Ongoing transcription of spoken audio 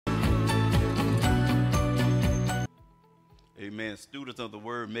Amen. Students of the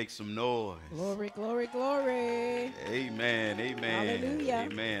word, make some noise. Glory, glory, glory. Amen. Amen. Hallelujah.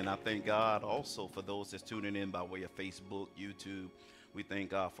 Amen. I thank God also for those that's tuning in by way of Facebook, YouTube. We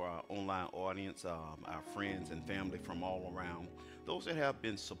thank God for our online audience, our friends and family from all around. Those that have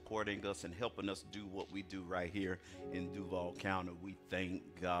been supporting us and helping us do what we do right here in Duval County, we thank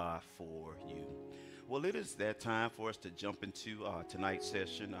God for you. Well, it is that time for us to jump into tonight's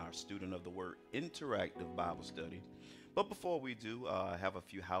session, our Student of the Word interactive Bible study. But before we do, I have a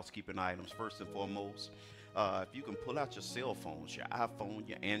few housekeeping items. First and foremost, if you can pull out your cell phones, your iPhone,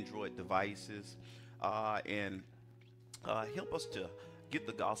 your Android devices, and help us to get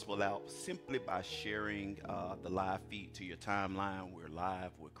the gospel out simply by sharing the live feed to your timeline. We're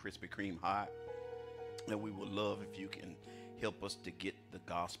live, we're Krispy Kreme hot, and we would love if you can help us to get the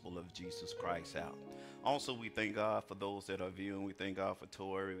gospel of Jesus Christ out. Also, we thank God for those that are viewing. We thank God for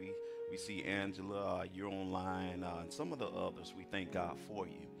Tori. We see Angela, you're online, and some of the others. We thank God for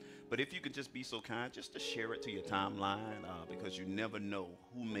you. But if you could just be so kind, just to share it to your timeline, because you never know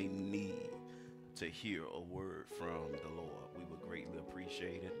who may need to hear a word from the Lord. We would greatly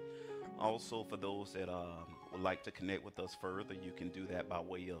appreciate it. Also, for those that would like to connect with us further, you can do that by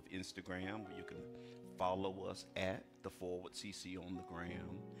way of Instagram, where you can follow us at _CC on the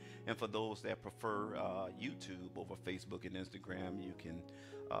gram. And for those that prefer YouTube over Facebook and Instagram, you can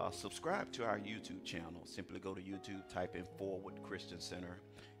subscribe to our YouTube channel. Simply go to YouTube, type in Forward Christian Center,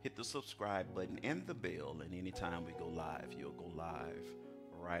 hit the subscribe button and the bell, and anytime we go live, you'll go live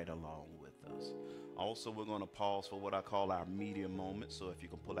right along with us. Also, we're going to pause for what I call our media moment. So if you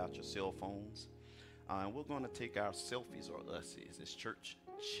can pull out your cell phones, and we're going to take our selfies or ussies. It's church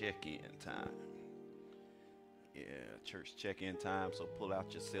check-in time. Yeah, church check-in time. So pull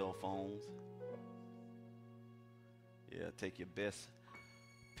out your cell phones. Yeah, take your best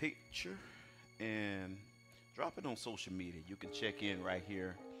picture and drop it on social media. You can check in right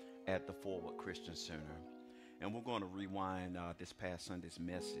here at the Forward Christian Center. And we're going to rewind this past Sunday's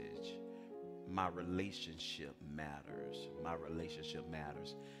message. My relationship matters. My relationship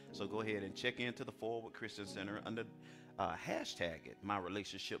matters. So go ahead and check into the Forward Christian Center under hashtag it. My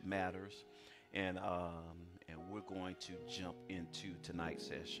relationship matters. And we're going to jump into tonight's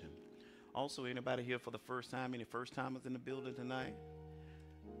session. Also, anybody here for the first time? Any first timers in the building tonight?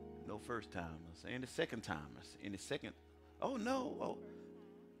 No first timers. Any second timers? Any second? Oh no. Oh,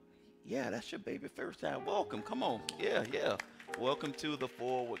 yeah, that's your baby first time. Welcome. Come on. Yeah, yeah. Welcome to the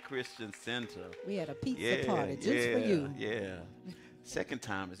Forward Christian Center. We had a pizza party just for you. Yeah. Second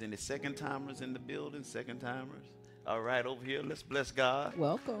timers. Any second timers in the building? Second timers? All right, over here. Let's bless God.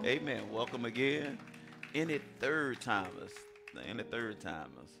 Welcome. Amen. Welcome again. Any third timers? Any third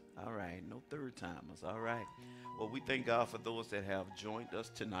timers? All right. No third timers. All right. Well, we thank God for those that have joined us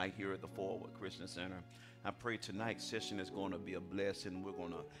tonight here at the Forward Christian Center. I pray tonight's session is going to be a blessing. We're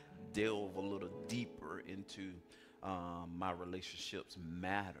going to delve a little deeper into my relationships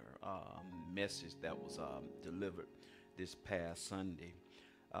matter message that was delivered this past Sunday,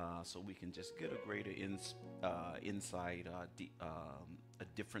 so we can just get a greater insight, a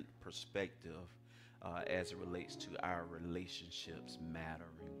different perspective as it relates to our relationships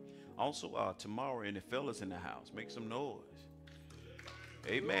mattering. Also, tomorrow, any fellas in the house, make some noise.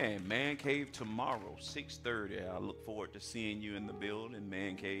 Amen. Man Cave tomorrow, 6:30. I look forward to seeing you in the building,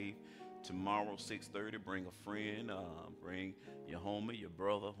 Man Cave. Tomorrow, 6:30, bring a friend, bring your homie, your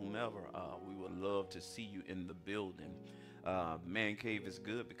brother, whomever. We would love to see you in the building. Man Cave is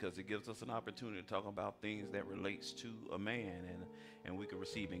good because it gives us an opportunity to talk about things that relates to a man, and we can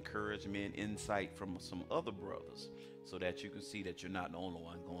receive encouragement, insight from some other brothers, so that you can see that you're not the only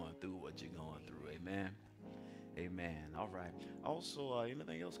one going through what you're going through. Amen. Amen. All right. Also,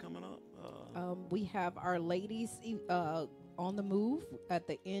 anything else coming up? We have our ladies on the move at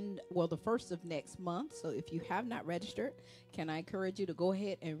the end, well, the first of next month. So if you have not registered, can I encourage you to go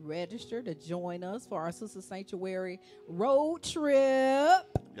ahead and register to join us for our Sister Sanctuary road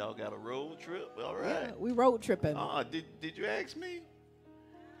trip. Y'all got a road trip? All right. Yeah, we road tripping. Did you ask me?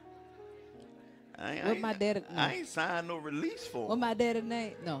 My daddy? I ain't signed no release form. What my daddy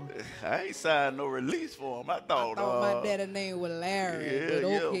name? No. I ain't signed no release form. I thought my daddy name was Larry. Yeah, but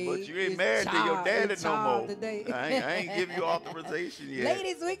okay, but you ain't married to your daddy no more. Today. I ain't give you authorization yet.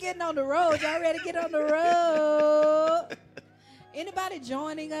 Ladies, we getting on the road. Y'all ready to get on the road? Anybody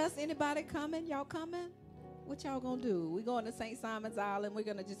joining us? Anybody coming? Y'all coming? What y'all gonna do? We going to St. Simon's Island. We're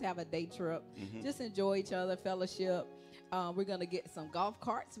gonna just have a day trip. Just enjoy each other, fellowship. We're going to get some golf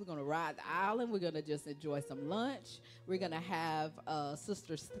carts. We're going to ride the island. We're going to just enjoy some lunch. We're going to have a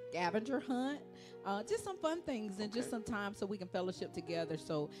sister scavenger hunt. Just some fun things and just some time so we can fellowship together.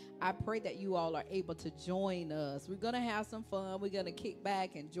 So I pray that you all are able to join us. We're going to have some fun. We're going to kick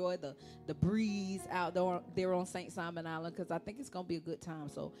back, enjoy the breeze out there on St. Simon Island, because I think it's going to be a good time.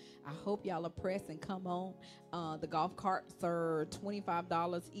 So I hope y'all are pressed and come on. The golf carts are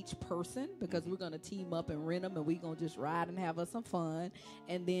 $25 each person, because we're going to team up and rent them, and we're going to just ride and have us some fun.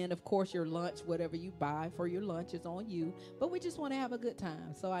 And then, of course, your lunch, whatever you buy for your lunch is on you. But we just want to have a good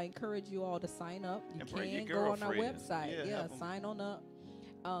time. So I encourage you all to sign up. You can go on our website. Yeah, sign on up.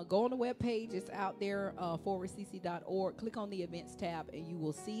 Go on the webpage. It's out there, forwardcc.org. Click on the events tab, and you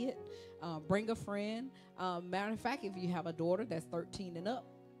will see it. Bring a friend. Matter of fact, if you have a daughter that's 13 and up,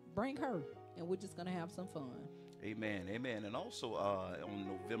 bring her, and we're just going to have some fun. Amen, amen. And also on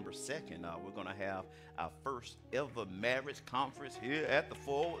November 2nd, we're going to have our first ever marriage conference here at the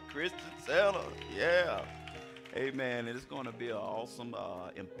Forward Christian Center. Yeah. Amen. And it's going to be an awesome,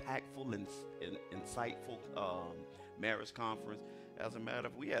 impactful, and insightful marriage conference. As a matter of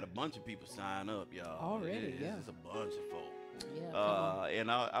fact, we had a bunch of people sign up, y'all. Already, yeah. It's a bunch of folk. Yeah, and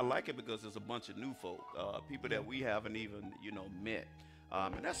I like it because there's a bunch of new folk, people that we haven't even, met.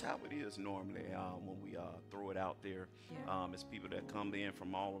 And that's how it is normally when we throw it out there. Yeah. It's people that come in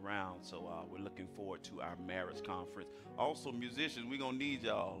from all around. So we're looking forward to our marriage conference. Also, musicians, we're going to need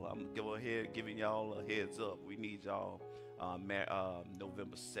y'all. I'm giving y'all a heads up. We need y'all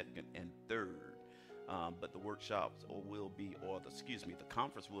November 2nd and 3rd. But the workshops the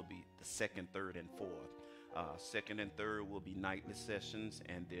conference will be the 2nd, 3rd, and 4th. 2nd and 3rd will be nightly sessions,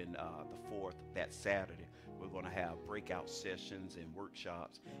 and then the 4th, that Saturday, we're going to have breakout sessions and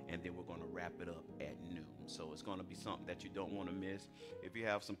workshops, and then we're going to wrap it up at noon. So it's going to be something that you don't want to miss. If you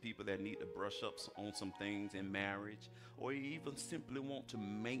have some people that need to brush up on some things in marriage, or you even simply want to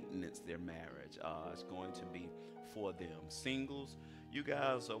maintenance their marriage, it's going to be for them. Singles, you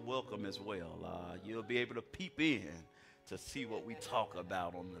guys are welcome as well. You'll be able to peep in to see what we talk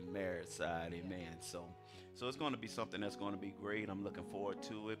about on the marriage side. Amen. So it's going to be something that's going to be great. I'm looking forward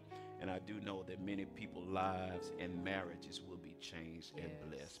to it. And I do know that many people's lives and marriages will be changed and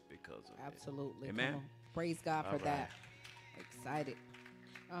blessed because of it. Absolutely. Amen. Praise God for All that. Excited.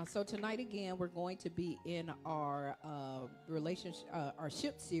 So tonight again, we're going to be in our relationship, our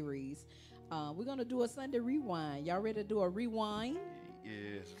ship series. We're going to do a Sunday rewind. Y'all ready to do a rewind?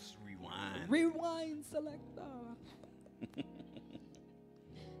 Yes, rewind. Rewind selector.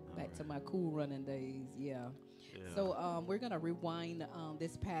 Back to my cool running days. Yeah. So we're going to rewind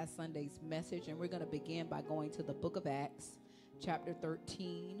this past Sunday's message, and we're going to begin by going to the book of Acts, chapter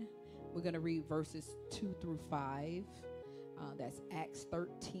 13. We're going to read verses 2 through 5. That's Acts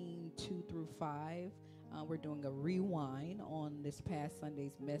 13, 2 through 5. We're doing a rewind on this past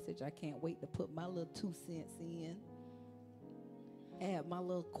Sunday's message. I can't wait to put my little 2 cents in, add my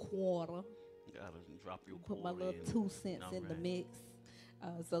little quarter. Gotta drop your put my quarter little in. 2 cents in the mix.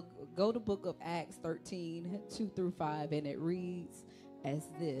 So go to book of Acts 13, 2 through 5, and it reads as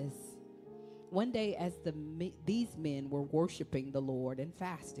this. One day as these men were worshiping the Lord and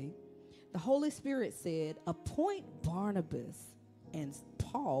fasting, the Holy Spirit said, "Appoint Barnabas and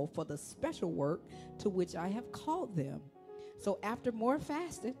Paul for the special work to which I have called them." So after more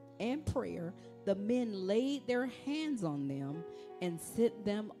fasting and prayer, the men laid their hands on them and sent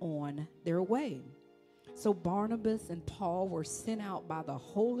them on their way. So Barnabas and Paul were sent out by the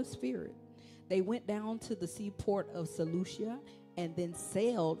Holy Spirit. They went down to the seaport of Seleucia and then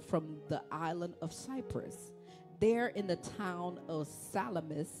sailed from the island of Cyprus. There in the town of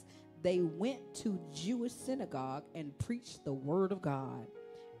Salamis, they went to Jewish synagogue and preached the word of God.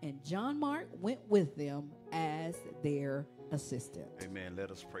 And John Mark went with them as their assistant. Amen.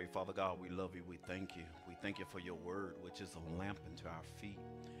 Let us pray. Father God, we love you. We thank you. We thank you for your word, which is a lamp unto our feet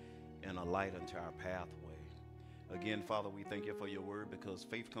and a light unto our pathway. Again, Father, we thank you for your word, because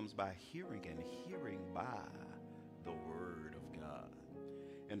faith comes by hearing, and hearing by the word of God.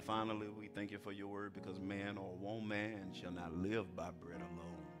 And finally, we thank you for your word, because man or woman shall not live by bread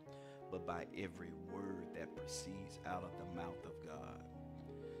alone, but by every word that proceeds out of the mouth of God.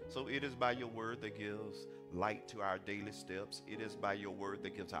 So it is by your word that gives light to our daily steps. It is by your word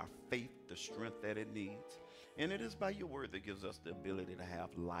that gives our faith the strength that it needs. And it is by your word that gives us the ability to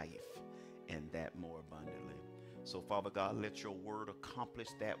have life, and that more abundantly. So, Father God, let your word accomplish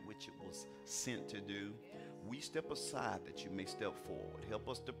that which it was sent to do. We step aside that you may step forward. Help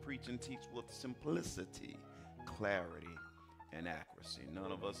us to preach and teach with simplicity, clarity, and accuracy.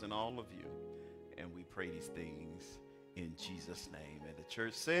 None of us and all of you. And we pray these things in Jesus' name. And the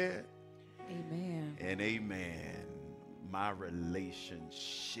church said, Amen and amen. My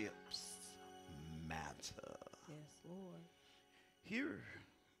relationships matter. Yes, Lord. Here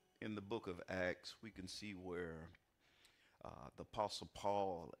in the book of Acts, we can see where the Apostle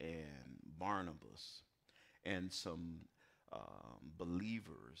Paul and Barnabas and some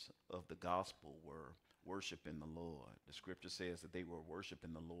believers of the gospel were worshiping the Lord. The scripture says that they were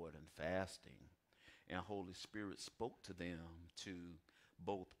worshiping the Lord and fasting, and Holy Spirit spoke to them to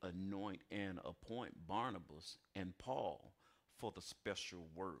both anoint and appoint Barnabas and Paul for the special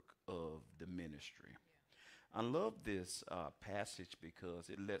work of the ministry. I love this passage because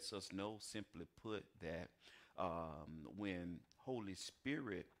it lets us know, simply put, that when Holy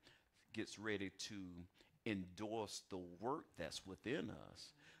Spirit gets ready to endorse the work that's within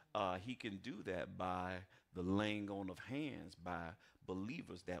us, he can do that by the laying on of hands by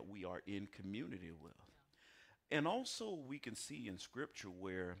believers that we are in community with. And also, we can see in Scripture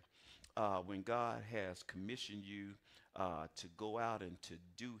where when God has commissioned you to go out and to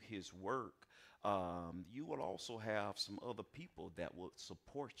do His work, you will also have some other people that will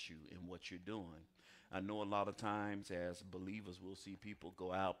support you in what you're doing. I know a lot of times as believers, we'll see people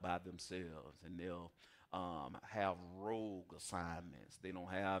go out by themselves and they'll have rogue assignments. They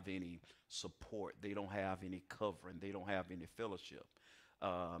don't have any support. They don't have any covering. They don't have any fellowship.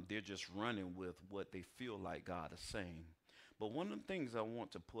 They're just running with what they feel like God is saying. But one of the things I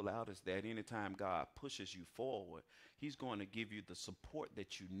want to pull out is that anytime God pushes you forward, He's going to give you the support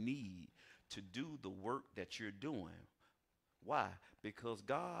that you need to do the work that you're doing. Why? Because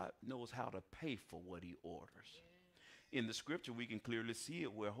God knows how to pay for what He orders. In the scripture, we can clearly see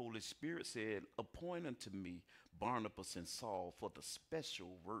it where Holy Spirit said, appoint unto me Barnabas and Saul for the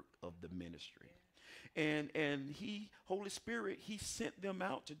special work of the ministry. And Holy Spirit, He sent them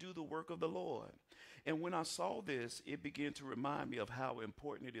out to do the work of the Lord. And when I saw this, it began to remind me of how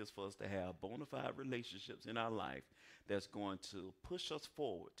important it is for us to have bona fide relationships in our life that's going to push us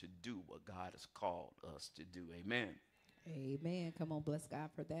forward to do what God has called us to do. Amen. Amen. Come on, bless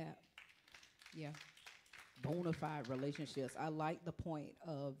God for that. Yeah. Bona fide relationships. I like the point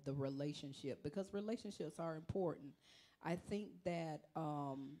of the relationship because relationships are important. I think that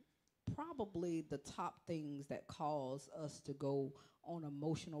probably the top things that cause us to go on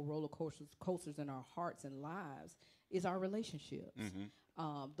emotional roller coasters in our hearts and lives is our relationships.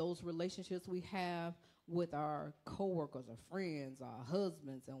 Those relationships we have with our coworkers, our friends, our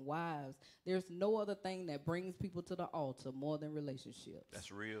husbands and wives. There's no other thing that brings people to the altar more than relationships.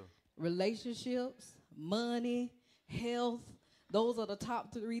 That's real. Relationships, money, health. Those are the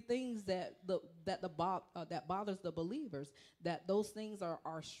top three things that that bothers the believers. That those things are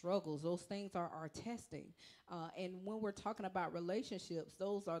our struggles. Those things are our testing. And when we're talking about relationships,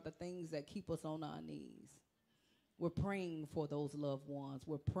 those are the things that keep us on our knees. We're praying for those loved ones.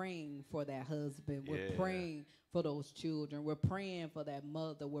 We're praying for that husband. Yeah. We're praying for those children. We're praying for that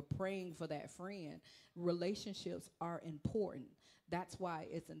mother. We're praying for that friend. Relationships are important. That's why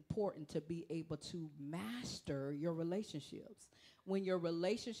it's important to be able to master your relationships. When your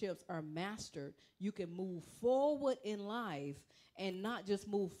relationships are mastered, you can move forward in life and not just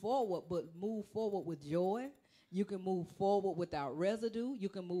move forward, but move forward with joy. You can move forward without residue. You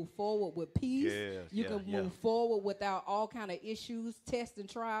can move forward with peace. Yes, You can move forward without all kind of issues, tests, and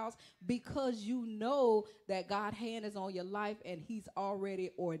trials because you know that God's hand is on your life and He's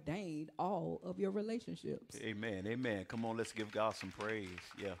already ordained all of your relationships. Amen. Amen. Come on, let's give God some praise.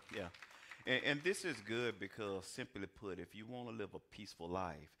 Yeah, yeah. And this is good because, simply put, if you want to live a peaceful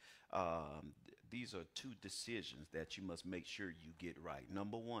life, these are two decisions that you must make sure you get right.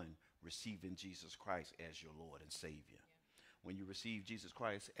 Number one, receiving Jesus Christ as your Lord and Savior. Yeah. When you receive Jesus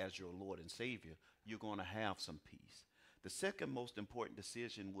Christ as your Lord and Savior, you're going to have some peace. The second most important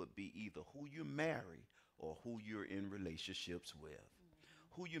decision would be either who you marry or who you're in relationships with.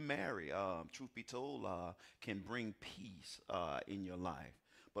 Who you marry, truth be told, can bring peace in your life.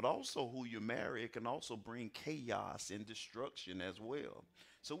 But also who you marry, it can also bring chaos and destruction as well.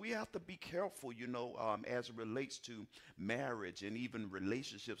 So we have to be careful, as it relates to marriage and even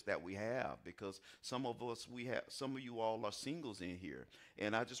relationships that we have, because some of you all are singles in here.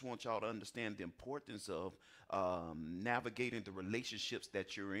 And I just want y'all to understand the importance of navigating the relationships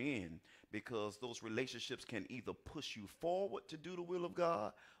that you're in, because those relationships can either push you forward to do the will of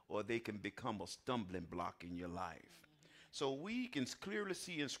God, or they can become a stumbling block in your life. So we can clearly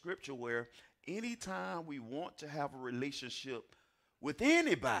see in Scripture where anytime we want to have a relationship with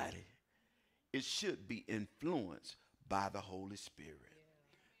anybody, it should be influenced by the Holy Spirit.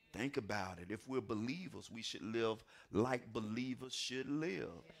 Think about it. If we're believers, we should live like believers should live.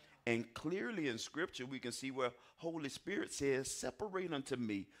 And clearly in Scripture, we can see where Holy Spirit says, separate unto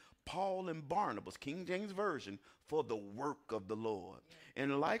me Paul and Barnabas, King James Version, for the work of the Lord.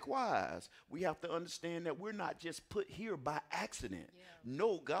 And likewise, we have to understand that we're not just put here by accident.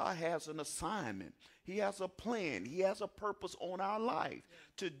 No, God has an assignment. He has a plan. He has a purpose on our life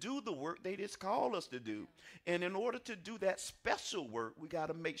to do the work they just called us to do. And in order to do that special work, we got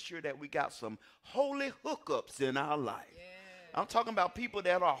to make sure that we got some holy hookups in our life. I'm talking about people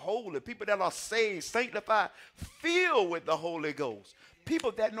that are holy, people that are saved, sanctified, filled with the Holy Ghost.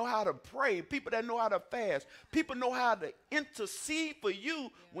 People that know how to pray, people that know how to fast, people know how to intercede for you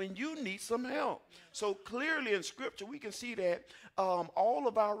when you need some help. So clearly in Scripture, we can see that all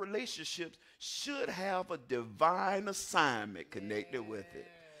of our relationships should have a divine assignment connected with it.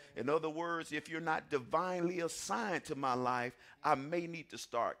 In other words, if you're not divinely assigned to my life, I may need to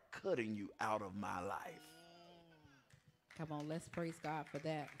start cutting you out of my life. Come on, let's praise God for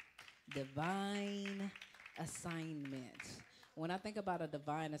that. Divine assignment. When I think about a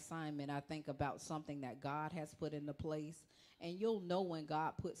divine assignment, I think about something that God has put into place. And you'll know when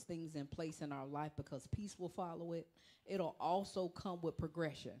God puts things in place in our life because peace will follow it. It'll also come with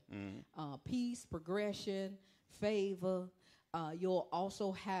progression. Peace, progression, favor. You'll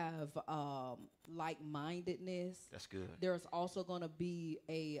also have like-mindedness. That's good. There's also going to be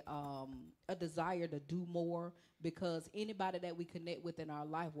a desire to do more because anybody that we connect with in our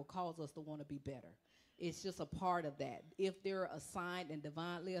life will cause us to want to be better. It's just a part of that. If they're assigned and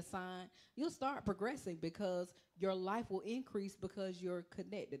divinely assigned, you'll start progressing because your life will increase because you're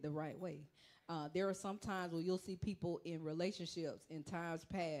connected the right way. There are some times where you'll see people in relationships in times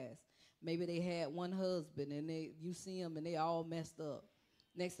past. Maybe they had one husband and you see them and they all messed up.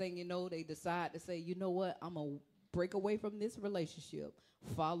 Next thing you know, they decide to say, you know what, I'm going to break away from this relationship,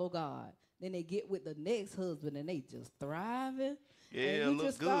 follow God. Then they get with the next husband and they just thriving. Yeah,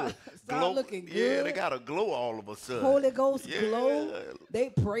 look Start good. Glow, looking good. Yeah, they got a glow all of a sudden. Holy Ghost glow. They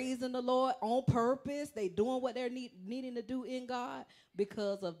praising the Lord on purpose. They doing what they're needing to do in God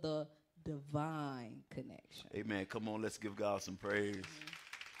because of the divine connection. Amen. Come on, let's give God some praise.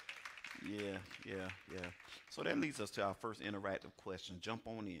 Yeah. So that leads us to our first interactive question. Jump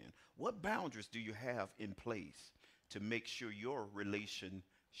on in. What boundaries do you have in place to make sure your relationships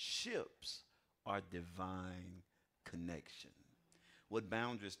are divine connection? What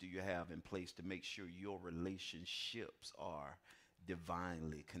boundaries do you have in place to make sure your relationships are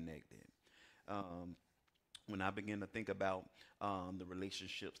divinely connected? When I begin to think about the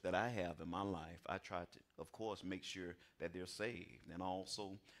relationships that I have in my life, I try to, of course, make sure that they're saved and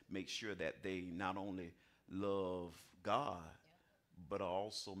also make sure that they not only love God, but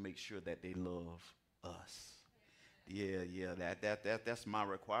also make sure that they love us. Yeah, that's my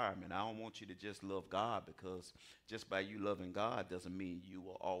requirement. I don't want you to just love God because just by you loving God doesn't mean you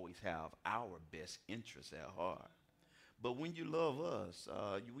will always have our best interests at heart. But when you love us,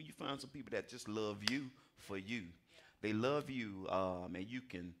 when you find some people that just love you for you, they love you, and you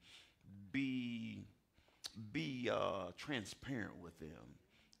can be transparent with them.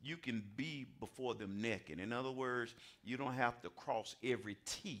 You can be before them naked. In other words, you don't have to cross every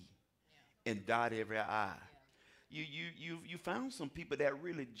T and dot every I. You found some people that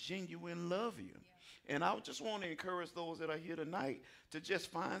really genuinely love you. And I just want to encourage those that are here tonight to just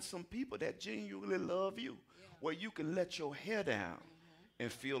find some people that genuinely love you, where you can let your hair down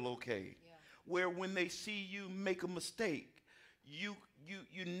and feel okay. Where when they see you make a mistake, you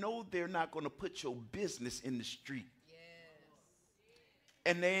know they're not going to put your business in the street.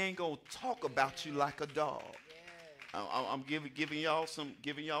 And they ain't going to talk about you like a dog. I'm giving y'all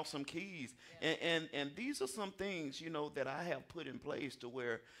some keys, and these are some things that I have put in place to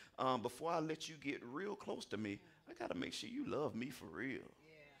where before I let you get real close to me, I gotta make sure you love me for real.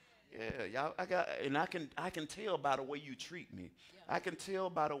 Yeah, y'all. I can tell by the way you treat me. I can tell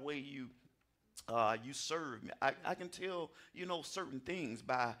by the way you serve me. I can tell certain things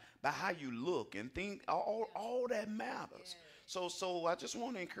by how you look and think. All that matters. So I just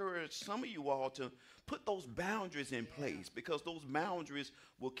want to encourage some of you all to put those boundaries in place because those boundaries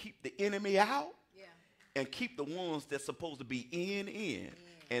will keep the enemy out and keep the ones that's supposed to be in,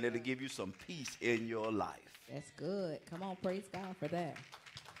 and it'll give you some peace in your life. That's good. Come on, praise God for that.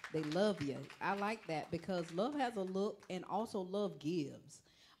 They love you. I like that because love has a look and also love gives.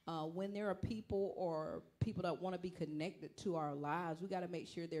 When there are people that want to be connected to our lives, we got to make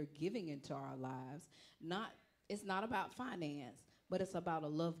sure they're giving into our lives. It's not about finance, but it's about a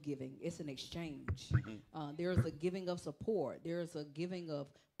love giving. It's an exchange. Hmm. There's a giving of support. There's a giving of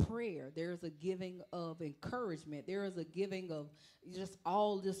prayer. There's a giving of encouragement. There is a giving of just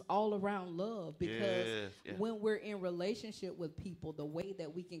all around love. Because Yes. Yeah. when we're in relationship with people, the way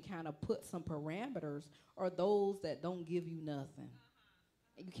that we can kind of put some parameters are those that don't give you nothing.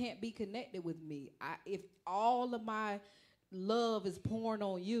 You can't be connected with me. If all of my love is pouring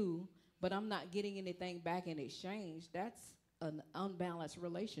on you, but I'm not getting anything back in exchange, that's an unbalanced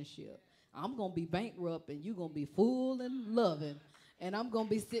relationship. I'm gonna be bankrupt and you're gonna be full and loving. And I'm gonna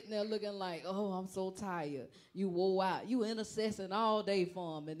be sitting there looking like, oh, I'm so tired. You wore out. You intercessing all day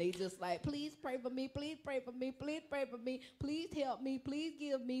for them, and they just like, please pray for me, please pray for me, please pray for me, please help me, please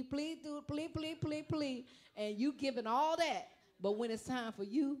give me, please do it, please, please, please, please. And you giving all that, but when it's time for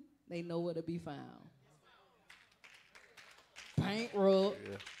you, they know where to be found. Bankrupt,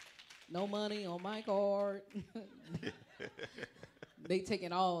 Yeah. no money on my card. They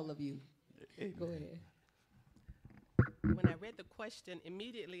taking all of you. Go Amen. ahead. When I read the question,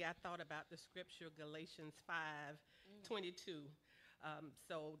 immediately I thought about the scripture Galatians 5:22.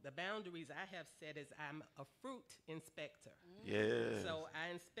 So the boundaries I have set is I'm a fruit inspector. Yes. So I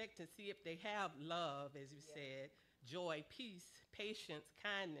inspect and see if they have love, as you said, joy, peace, patience,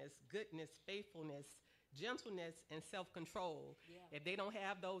 kindness, goodness, faithfulness, gentleness, and self-control. If they don't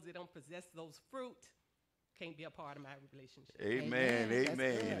have those, they don't possess those fruit, can't be a part of my relationship. Amen. Amen. That's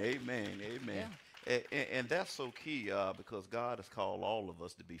Amen. good. Amen. Amen. Yeah. And that's so key because God has called all of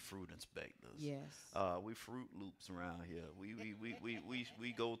us to be fruit inspectors. Yes. We Fruit Loops around here.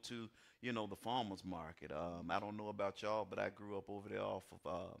 We go to, the farmer's market. I don't know about y'all, but I grew up over there off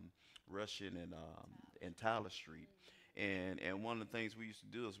of Russian and Tyler Street. And one of the things we used to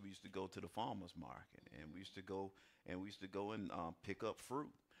do is we used to go to the farmer's market, and we used to go and pick up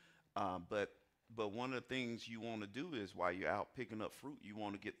fruit. But one of the things you want to do is while you're out picking up fruit, you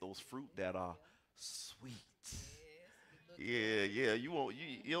want to get those fruit that are sweet. Yeah, yeah. You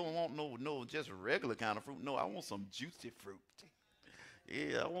don't want no just regular kind of fruit. No, I want some juicy fruit.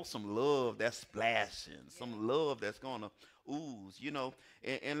 Yeah, I want some love that's splashing, some love that's gonna ooze.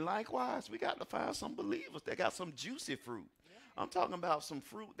 And likewise, we got to find some believers that got some juicy fruit. I'm talking about some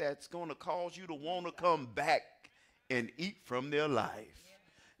fruit that's gonna cause you to want to come back and eat from their life.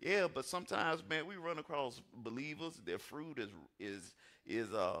 Yeah, but sometimes, man, we run across believers. Their fruit is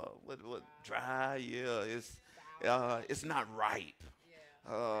what dry. Yeah, it's not ripe.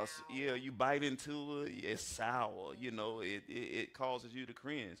 Yeah, you bite into it, it's sour. It causes you to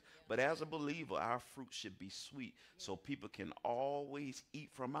cringe. But as a believer, our fruit should be sweet, so people can always eat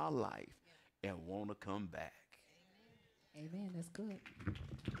from our life and want to come back. Amen. That's good.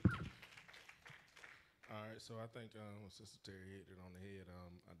 All right, so I think Sister Terry hit it on the head.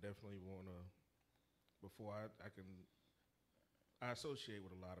 I definitely want to, before I can, I associate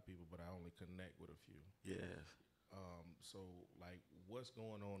with a lot of people, but I only connect with a few. Yes. So, like, what's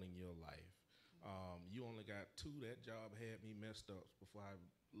going on in your life? You only got two. That job had me messed up before I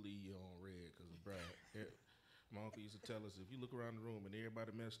leave you on red, because, Brad, my uncle used to tell us, if you look around the room and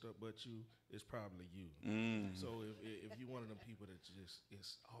everybody messed up but you, it's probably you. So if you one of them people that just,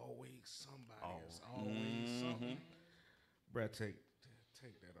 it's always somebody, it's always something, Brad, take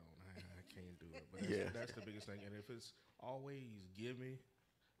that on. I can't do it. But that's the biggest thing. And if it's always giving,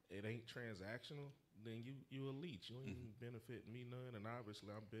 it ain't transactional, then you a leech. You ain't benefiting me none, and obviously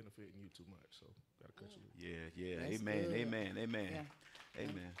I'm benefiting you too much. So gotta cut you. Yeah, yeah. That's Amen. good. Amen. Amen. Yeah.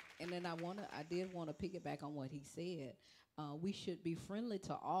 Amen. And then I did want to piggyback on what he said. We should be friendly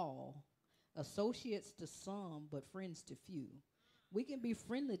to all, associates to some, but friends to few. We can be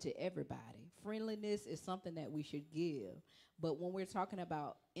friendly to everybody. Friendliness is something that we should give. But when we're talking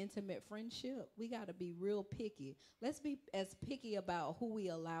about intimate friendship, we got to be real picky. Let's be as picky about who we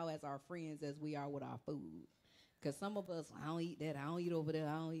allow as our friends as we are with our food. Because some of us, I don't eat that, I don't eat over there,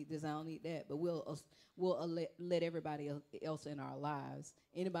 I don't eat this, I don't eat that. But we'll let everybody else in our lives.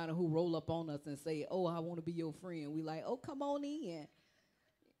 Anybody who roll up on us and say, oh, I want to be your friend, we like, oh, come on in.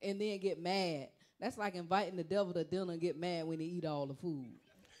 And then get mad. That's like inviting the devil to dinner and get mad when he eat all the food.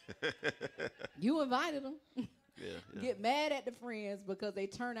 You invited them. Yeah. Get mad at the friends because they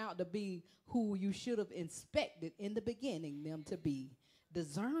turn out to be who you should have inspected in the beginning them to be.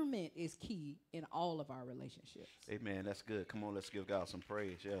 Discernment is key in all of our relationships. Amen. That's good. Come on, let's give God some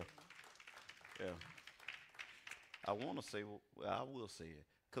praise. Yeah. Yeah. I want to say, well, I will say it,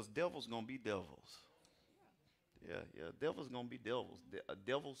 because devils going to be devils. Yeah, yeah. Devils going to be devils.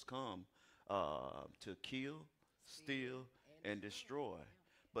 Devils come to kill, steal, and destroy.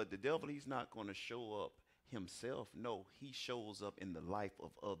 But the devil, he's not going to show up himself. No, he shows up in the life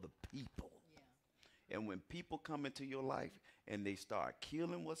of other people. And when people come into your life and they start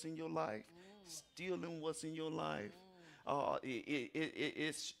killing what's in your life, stealing what's in your life,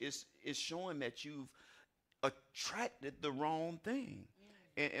 it's showing that you've attracted the wrong thing.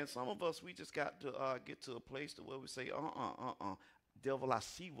 And some of us, we just got to get to a place to where we say, devil, I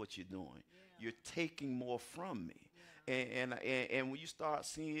see what you're doing. You're taking more from me. And when you start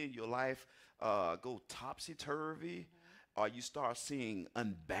seeing your life go topsy-turvy, or you start seeing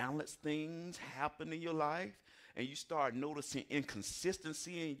unbalanced things happen in your life, and you start noticing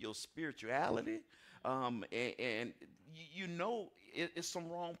inconsistency in your spirituality, and you know it's some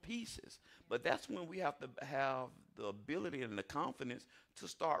wrong pieces. But that's when we have to have the ability and the confidence to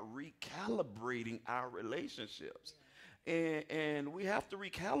start recalibrating our relationships. And we have to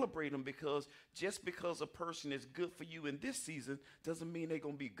recalibrate them, because just because a person is good for you in this season doesn't mean they're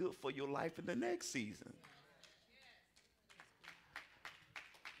going to be good for your life in the next season.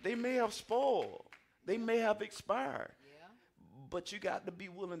 They may have spoiled. They may have expired. But you got to be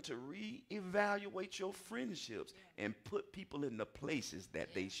willing to reevaluate your friendships and put people in the places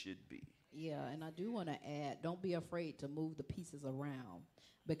that they should be. Yeah, and I do want to add, don't be afraid to move the pieces around,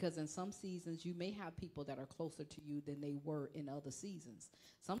 because in some seasons you may have people that are closer to you than they were in other seasons.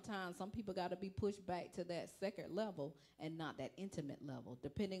 Sometimes some people got to be pushed back to that second level and not that intimate level,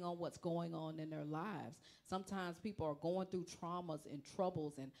 depending on what's going on in their lives. Sometimes people are going through traumas and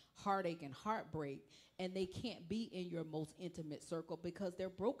troubles and heartache and heartbreak, and they can't be in your most intimate circle because they're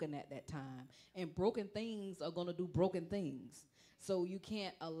broken at that time, and broken things are going to do broken things. So you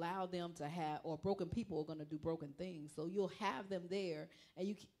can't allow them to have, or broken people are going to do broken things. So you'll have them there,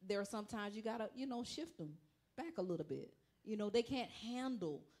 and there are sometimes you got to, shift them back a little bit. They can't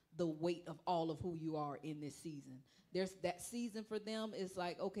handle the weight of all of who you are in this season. There's that season for them is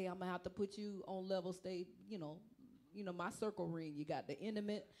like, okay, I'm going to have to put you on level, stay, my circle ring. You got the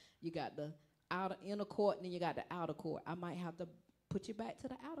intimate, you got the inner court, and then you got the outer court. I might have to put you back to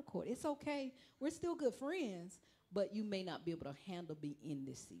the outer court. It's okay. We're still good friends, but you may not be able to handle me in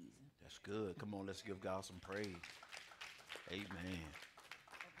this season. That's good. Come on, let's give God some praise. Amen.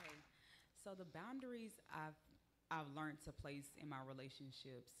 Okay, so the boundaries I've learned to place in my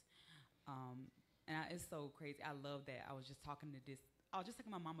relationships, it's so crazy. I love that. I was just talking to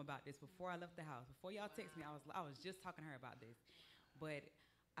my mom about this before I left the house. Before y'all text me, I was just talking to her about this. But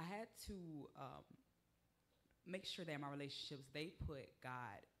I had to make sure that in my relationships they put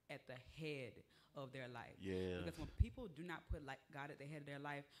God at the head of their life. Yeah. Because when people do not put God at the head of their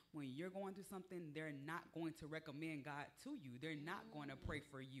life, when you're going through something, they're not going to recommend God to you. They're not going to pray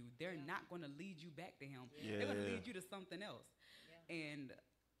for you. They're not going to lead you back to Him. Yeah. They're going to lead you to something else. Yeah. And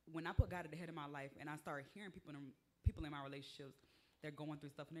when I put God at the head of my life, and I started hearing people in my relationships, they're going through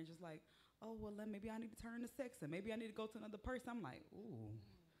stuff, and they're just like, oh, well, maybe I need to turn to sex, and maybe I need to go to another person. I'm like, ooh.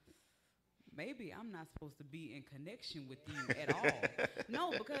 Maybe I'm not supposed to be in connection with you at all.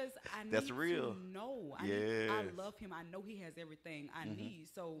 No, because I need to know. I love him. I know he has everything I need.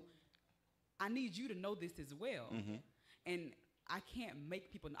 So I need you to know this as well. And I can't make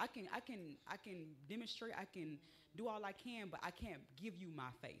people. I can demonstrate. I can do all I can, but I can't give you my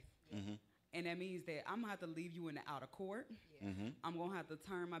faith. And that means that I'm gonna have to leave you in the outer court. I'm gonna have to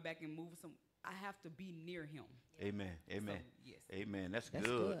turn my back and move some. I have to be near him. Amen. Amen. So, yes. Amen. That's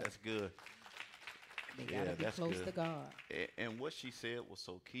good. That's good. They gotta be close to God. And what she said was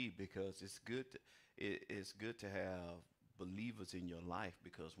so key, because it's good. It's good to have believers in your life,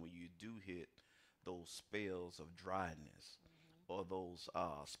 because when you do hit those spells of dryness, or those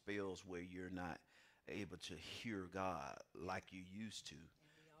spells where you're not able to hear God like you used to,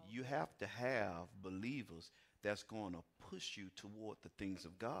 you have to have believers that's going to push you toward the things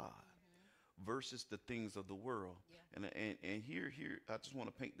of God versus the things of the world. And here, I just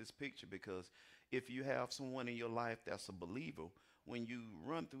want to paint this picture, because if you have someone in your life that's a believer, when you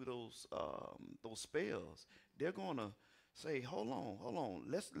run through those spells, they're gonna say, "Hold on,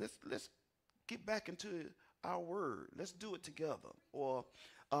 let's get back into our word. Let's do it together." Or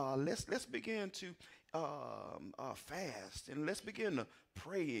let's begin to fast, and let's begin to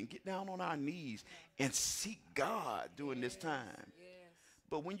pray and get down on our knees and seek God during this time.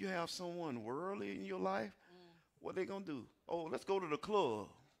 But when you have someone worldly in your life, what they gonna do? Oh, let's go to the club.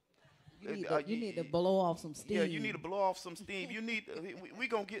 You need to blow off some steam. Yeah, you need to blow off some steam. You need. We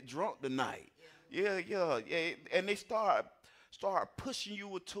gonna get drunk tonight. Yeah. And they start pushing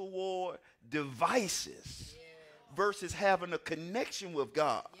you toward devices versus having a connection with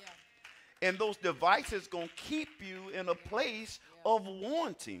God. And those devices gonna keep you in a place of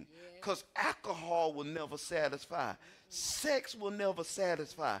wanting, because alcohol will never satisfy. Sex will never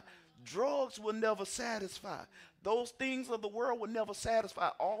satisfy. Drugs will never satisfy. Those things of the world will never satisfy.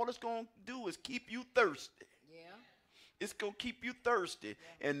 All it's going to do is keep you thirsty. Yeah. It's going to keep you thirsty.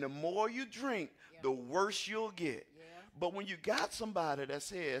 And the more you drink, the worse you'll get. Yeah. But when you got somebody that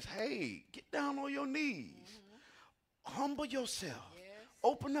says, hey, get down on your knees, humble yourself, Yes.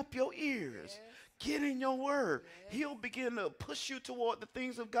 open up your ears, Yes. get in your word, Yes. he'll begin to push you toward the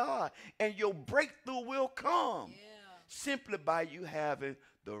things of God, and your breakthrough will come Yeah. simply by you having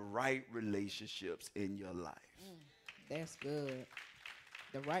the right relationships in your life. That's good.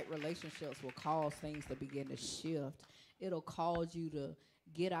 The right relationships will cause things to begin to shift. It'll cause you to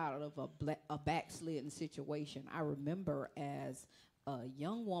get out of a backslidden situation. I remember as a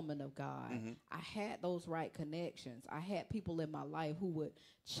young woman of God, I had those right connections. I had people in my life who would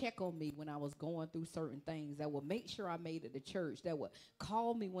check on me when I was going through certain things, that would make sure I made it to church, that would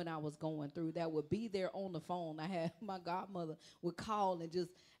call me when I was going through, that would be there on the phone. I had my godmother would call and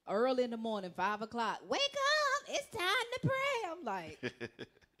just early in the morning, 5 o'clock, wake up, it's time to pray. I'm like,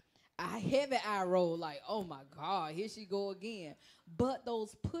 I heavy eye roll, like, oh my God, here she go again. But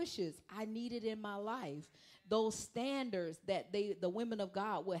those pushes I needed in my life, those standards that the women of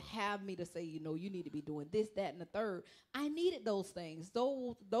God would have me to say, you know, you need to be doing this, that, and the third. I needed those things.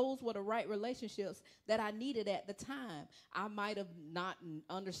 Those were the right relationships that I needed at the time. I might have not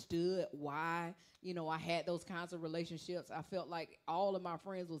understood why, you know, I had those kinds of relationships. I felt like all of my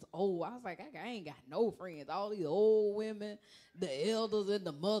friends was old. I was like, I ain't got no friends. All these old women, the elders and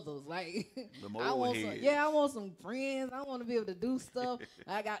the mothers. Like, Them I old want heads. I want some friends. I want to be able to do stuff.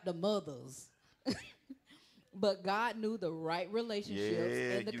 I got the mothers. But God knew the right relationships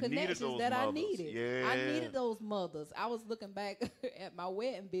Yeah, and the you needed connections those that I mothers. needed. Yeah. I needed those mothers. I was looking back at my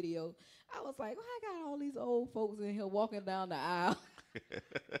wedding video. I was like, well, I got all these old folks in here walking down the aisle.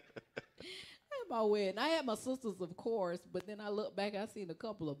 At my wedding, I had my sisters, of course, but then I look back, I seen a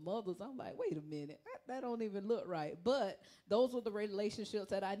couple of mothers. I'm like, wait a minute, that don't even look right. But those were the relationships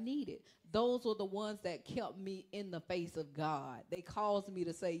that I needed. Those were the ones that kept me in the face of God. They caused me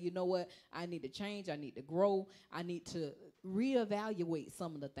to say, you know what, I need to change, I need to grow, I need to reevaluate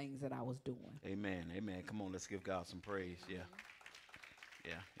some of the things that I was doing. Amen. Amen. Come on, let's give God some praise. Yeah.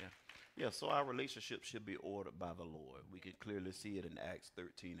 Yeah. Yeah. Yeah. So our relationship should be ordered by the Lord. We can clearly see it in Acts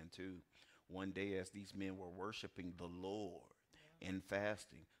 13 and 2. One day, as these men were worshiping the Lord and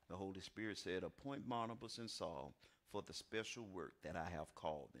fasting, the Holy Spirit said, appoint Barnabas and Saul for the special work that I have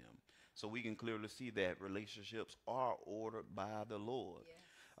called them. So we can clearly see that relationships are ordered by the Lord.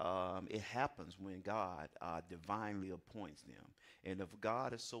 It happens when God divinely appoints them. And if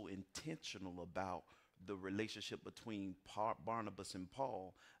God is so intentional about the relationship between Barnabas and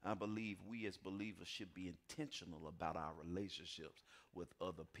Paul, I believe we as believers should be intentional about our relationships with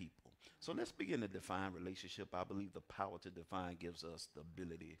other people. So let's begin to define relationship. I believe the power to define gives us the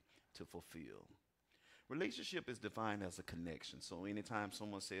ability to fulfill. Relationship is defined as a connection. So anytime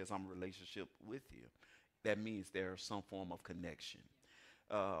someone says I'm in a relationship with you, that means there's some form of connection.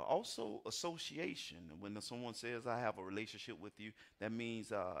 Also, association. When someone says I have a relationship with you, that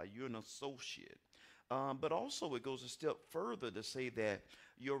means you're an associate. But also, it goes a step further to say that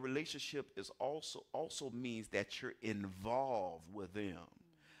your relationship is also means that you're involved with them.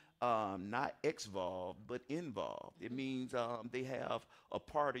 Not ex-volved, but involved. It means they have a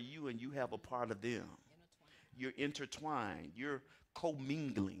part of you and you have a part of them. You're intertwined. You're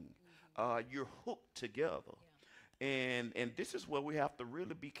commingling. You're hooked together. And this is where we have to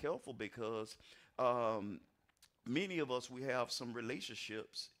really be careful because many of us, we have some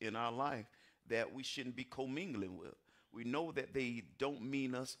relationships in our life that we shouldn't be commingling with. We know that they don't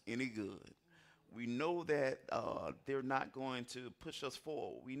mean us any good. We know that they're not going to push us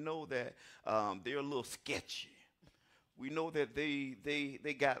forward. We know that they're a little sketchy. We know that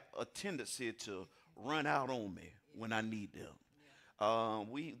they got a tendency to run out on me when I need them.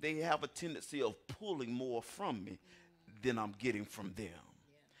 They have a tendency of pulling more from me than I'm getting from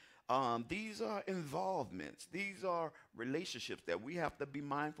them. These are involvements. These are relationships that we have to be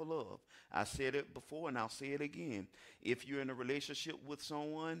mindful of. I said it before and I'll say it again. If you're in a relationship with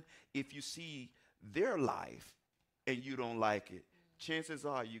someone, if you see their life and you don't like it, chances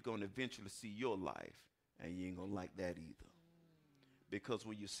are you're going to eventually see your life and you ain't going to like that either. Because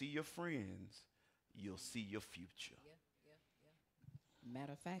when you see your friends, you'll see your future.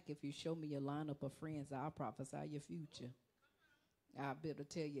 Matter of fact, if you show me your lineup of friends, I'll prophesy your future. I'll be able to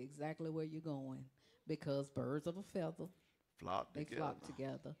tell you exactly where you're going because birds of a feather, they flock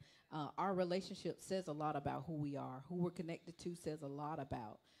together. Our relationship says a lot about who we are. Who we're connected to says a lot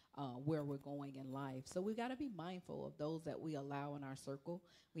about where we're going in life. So we got to be mindful of those that we allow in our circle.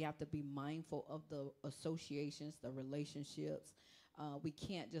 We have to be mindful of the associations, the relationships. We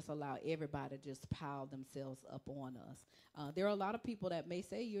can't just allow everybody to just pile themselves up on us. There are a lot of people that may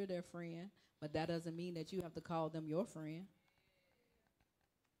say you're their friend, but that doesn't mean that you have to call them your friend.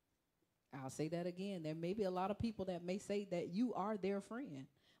 I'll say that again. There may be a lot of people that may say that you are their friend,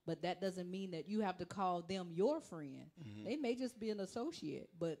 but that doesn't mean that you have to call them your friend. They may just be an associate,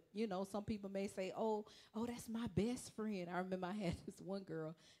 but some people may say, "Oh, that's my best friend." I remember I had this one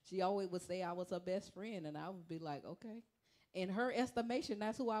girl. She always would say I was her best friend, and I would be like, "Okay." In her estimation,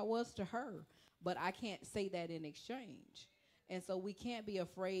 that's who I was to her, but I can't say that in exchange. And so we can't be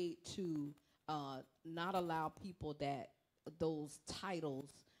afraid to not allow people that those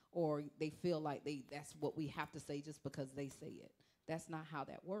titles or they feel like that's what we have to say just because they say it. That's not how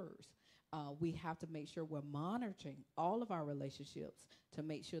that works. We have to make sure we're monitoring all of our relationships to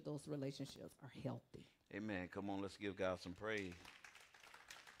make sure those relationships are healthy. Amen. Come on, let's give God some praise.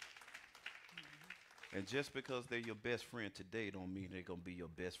 And just because they're your best friend today don't mean they're going to be your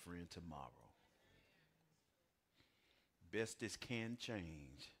best friend tomorrow. Besties can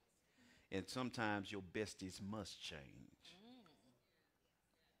change. And sometimes your besties must change.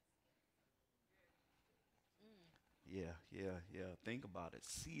 Yeah. Think about it.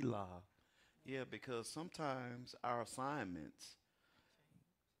 Selah. Yeah, because sometimes our assignments,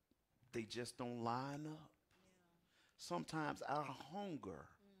 they just don't line up. Sometimes our hunger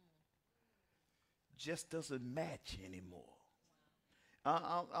just doesn't match anymore.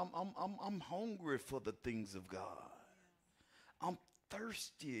 I'm hungry for the things of God. I'm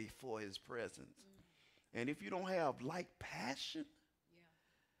thirsty for his presence. And if you don't have like passion,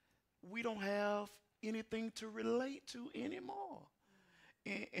 we don't have anything to relate to anymore.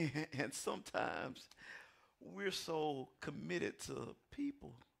 And sometimes we're so committed to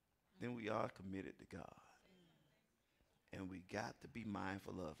people than we are committed to God. And we got to be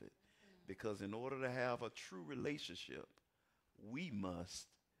mindful of it. Because in order to have a true relationship, we must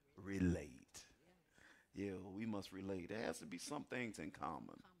relate. Yeah, we must relate. There has to be some things in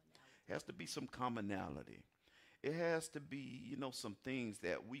common. There has to be some commonality. It has to be, some things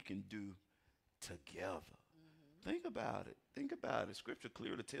that we can do together. Think about it. Think about it. Scripture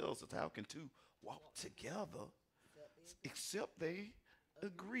clearly tells us how can two walk together except they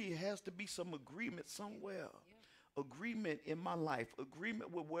agree. It has to be some agreement somewhere. Agreement in my life,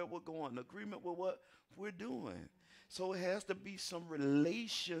 agreement with where we're going, agreement with what we're doing. So it has to be some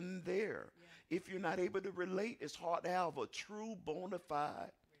relation there. If you're not able to relate, it's hard to have a true bona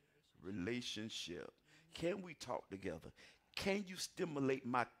fide relationship. Can we talk together? Can you stimulate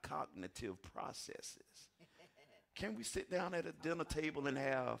my cognitive processes? Can we sit down at a dinner table and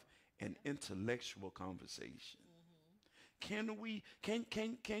have an intellectual conversation? Can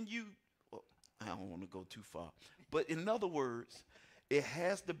you, well, I don't want to go too far, but in other words, it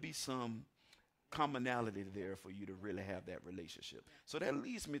has to be some commonality there for you to really have that relationship. So that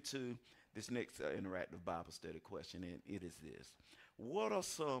leads me to this next interactive Bible study question, and it is this. What are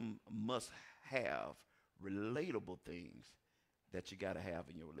some must-have relatable things that you got to have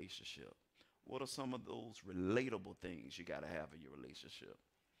in your relationship? What are some of those relatable things you got to have in your relationship?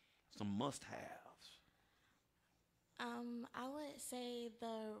 Some must-haves. I would say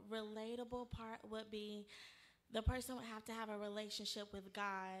the relatable part would be the person would have to have a relationship with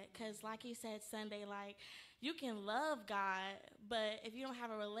God. Because like you said Sunday, like you can love God, but if you don't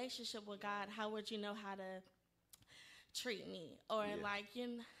have a relationship with God, how would you know how to treat me? Or like,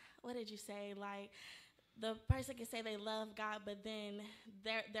 what did you say? Like the person can say they love God, but then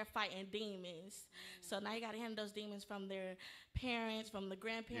they're fighting demons. So now you got to handle those demons from their parents, from the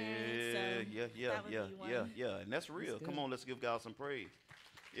grandparents. Yeah. And that's real. That's Come good. on, let's give God some praise.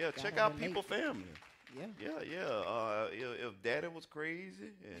 Yeah, check Gotta out relate. people family. Yeah. If daddy was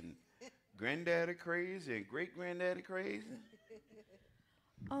crazy and granddaddy crazy and great granddaddy crazy,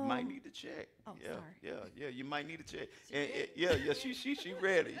 you might need to check. Sorry. You might need to check. She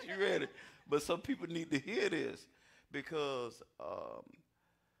ready. She ready. But some people need to hear this because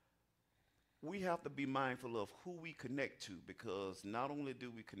we have to be mindful of who we connect to, because not only do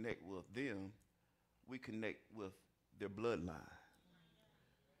we connect with them, we connect with their bloodline.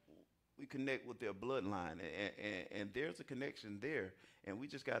 We connect with their bloodline, and there's a connection there, and we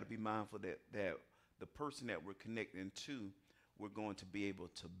just got to be mindful that the person that we're connecting to, we're going to be able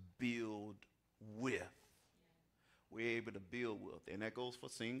to build with. We're able to build with, and that goes for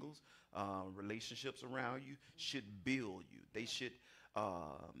singles. Relationships around you should build you. They should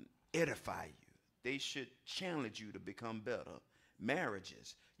edify you. They should challenge you to become better.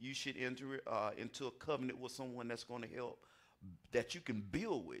 Marriages, you should enter into a covenant with someone that's going to help that you can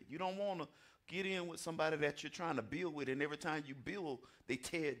build with. You don't want to get in with somebody that you're trying to build with, and every time you build, they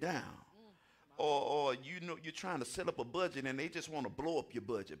tear it down. Or you know you're trying to set up a budget and they just want to blow up your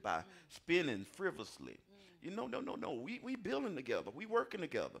budget by spending frivolously. You know, no. We building together. We working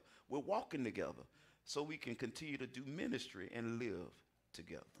together. We're walking together, so we can continue to do ministry and live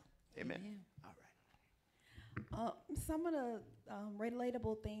together. Amen. All right. Some of the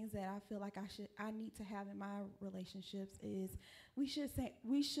relatable things that I feel like I need to have in my relationships is we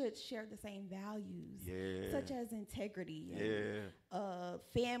should share the same values, such as integrity, and,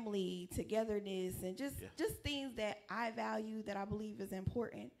 family, togetherness, and just things that I value that I believe is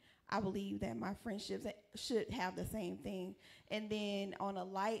important. I believe that my friendships should have the same thing. And then on a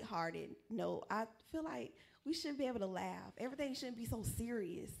lighthearted note, I feel like we should be able to laugh. Everything shouldn't be so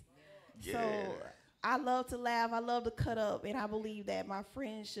serious. Yeah. So I love to laugh. I love to cut up. And I believe that my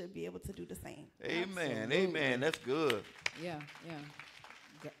friends should be able to do the same. Amen. Absolutely. Amen. That's good. Yeah.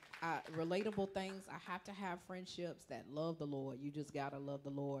 Relatable things. I have to have friendships that love the Lord. You just gotta love the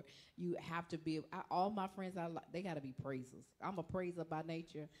Lord. You have to be. All my friends, they gotta be praisers. I'm a praiser by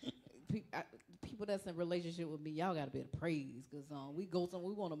nature. People that's in relationship with me, y'all gotta be able to praise, cause we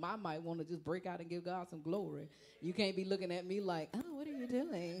might want to just break out and give God some glory. You can't be looking at me like, oh, what are you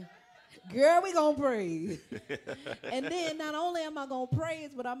doing? Girl, we gonna praise. And then not only am I gonna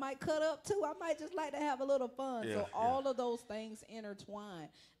praise, but I might cut up too. I might just like to have a little fun. So all of those things intertwine.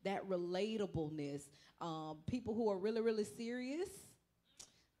 That relatableness. People who are really, really serious,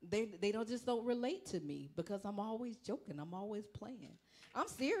 they don't relate to me because I'm always joking. I'm always playing. I'm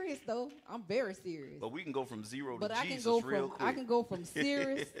serious though. I'm very serious. But we can go from zero But to I Jesus can go real from quick. I can go from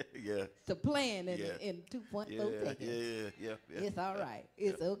serious Yeah. to playing in 2.0 seconds. Yeah. It's all right.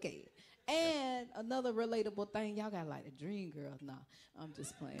 It's okay. And another relatable thing, y'all got like the dream girls. Nah, I'm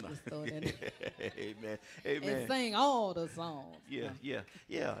just playing. Just throw it in there. Amen. Amen. And sing all the songs. Yeah.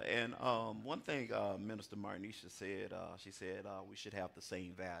 And one thing Minister Marnisha said, she said we should have the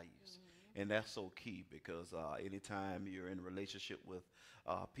same values. And that's so key because anytime you're in a relationship with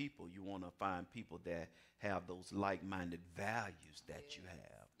people, you want to find people that have those like-minded values that you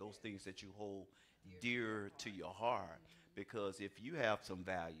have, those things that you hold dear to your heart. Because if you have some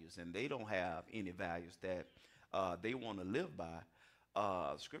values and they don't have any values that they want to live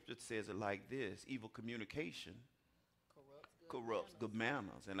by, Scripture says it like this: evil communication corrupts good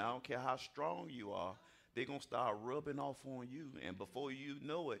manners. And I don't care how strong you are, they're going to start rubbing off on you. And before you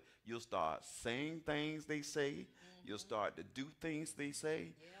know it, you'll start saying things they say. You'll start to do things they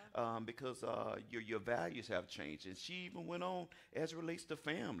say because your values have changed. And she even went on as it relates to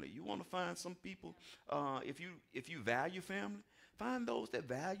family. You want to find some people, if you value family, find those that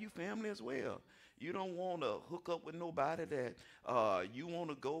value family as well. You don't want to hook up with nobody that you want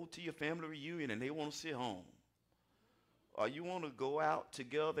to go to your family reunion and they want to sit home. Or you want to go out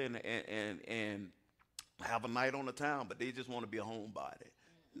together and have a night on the town, but they just want to be a homebody.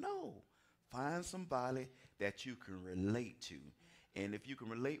 No. Find somebody that you can relate to. And if you can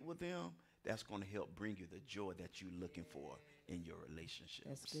relate with them, that's going to help bring you the joy that you're looking for in your relationships.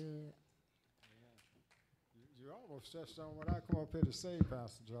 That's good. You almost touched on what I come up here to say,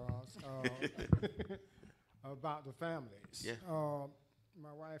 Pastor Charles, about the families. Yeah.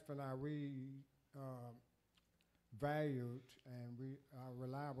 My wife and I, we valued, and our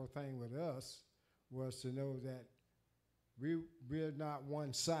reliable thing with us was to know that we're not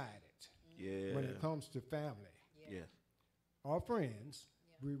one-sided when it comes to family. Yeah. Our friends,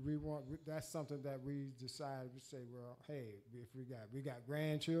 we want. That's something that we decided. We say, well, hey, if we got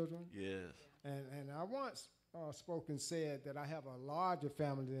grandchildren. Yes. And I once spoke and said that I have a larger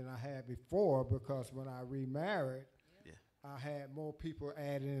family than I had before because when I remarried, I had more people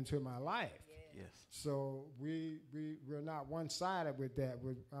added into my life. Yes. So we're not one-sided with that.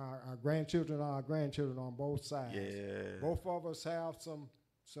 With our grandchildren are our grandchildren on both sides. Yeah. Both of us have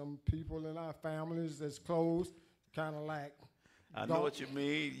some people in our families that's close, kind of like. I know what you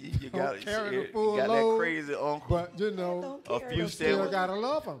mean. You don't got carry the you full got load, that crazy uncle. But you know, a few still sandwiches. gotta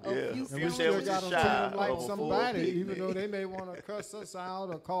love them. Yeah. And few we still sandwiches gotta treat shy them like of a full somebody, even picnic. though they may want to cuss us out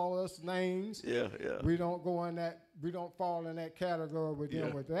or call us names. Yeah. We don't go in that. We don't fall in that category with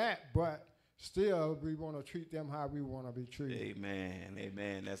them with that. But still, we want to treat them how we want to be treated.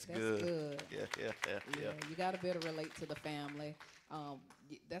 Amen. That's good. good. Yeah. You got to be able to relate to the family.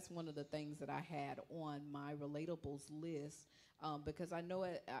 That's one of the things that I had on my relatables list because I know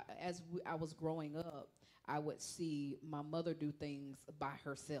I was growing up, I would see my mother do things by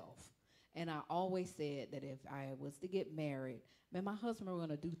herself. And I always said that if I was to get married, man, my husband were going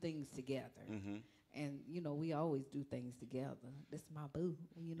to do things together. Mm-hmm. And we always do things together. This is my boo.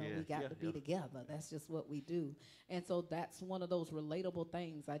 Yeah, We got yeah, to be yeah. together. That's just what we do. And so that's one of those relatable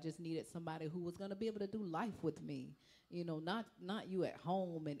things. I just needed somebody who was going to be able to do life with me. Not you at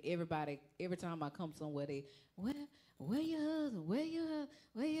home and everybody. Every time I come somewhere, they where your husband? Where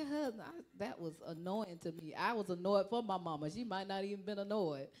your husband? That was annoying to me. I was annoyed for my mama. She might not even been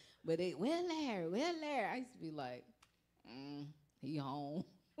annoyed, but where Larry? Where Larry? I used to be like, he home.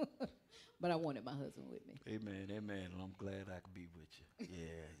 But I wanted my husband with me. Amen, amen. And I'm glad I could be with you.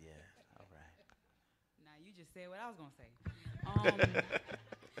 Yeah, yeah. All right. Now you just said what I was gonna say. Um,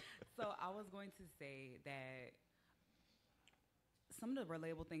 so I was going to say that some of the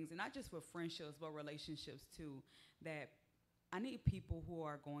relatable things, and not just with friendships, but relationships too, that I need people who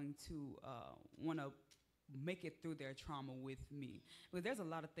are going to want to make it through their trauma with me. Because there's a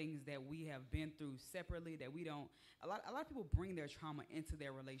lot of things that we have been through separately that we don't. A lot of people bring their trauma into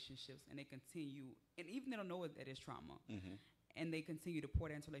their relationships, and they continue, and even they don't know that it's trauma. Mm-hmm. And they continue to pour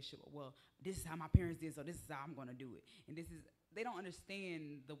that into relationship. Well, this is how my parents did, so this is how I'm going to do it. And they don't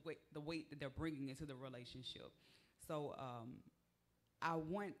understand the weight that they're bringing into the relationship. So I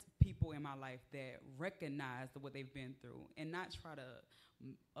want people in my life that recognize what they've been through and not try to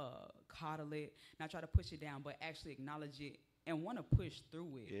coddle it, not try to push it down, but actually acknowledge it and want to push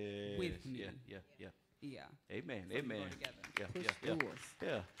through it with me. Yeah. Amen, So we go amen. together. Yeah, Push yeah, through us.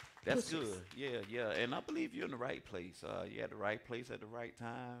 yeah. That's Push us. good. Yeah, yeah. And I believe you're in the right place. You're at the right place at the right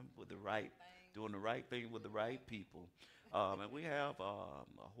time with doing the right thing with the right people. And we have a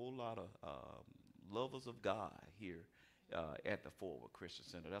whole lot of lovers of God here at the Forward Christian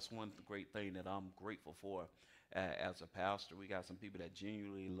Center. That's one great thing that I'm grateful for as a pastor. We got some people that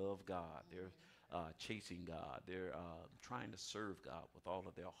genuinely love God. They're chasing God. They're trying to serve God with all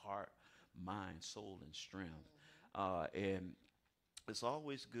of their heart, mind, soul, and strength. And it's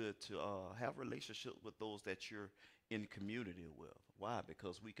always good to have relationship with those that you're in community with. Why?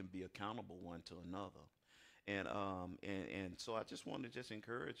 Because we can be accountable one to another. And so I just want to just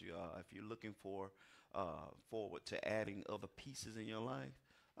encourage you if you're looking forward to adding other pieces in your life.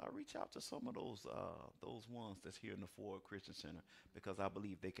 Reach out to some of those ones that's here in the Forward Christian Center because I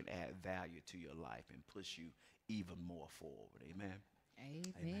believe they can add value to your life and push you even more forward. Amen.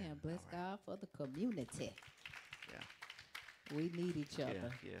 Amen. Amen. Bless All right. God for the community. Yeah. We need each Yeah.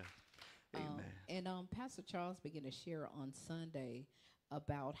 other. Yeah. Amen. And Pastor Charles began to share on Sunday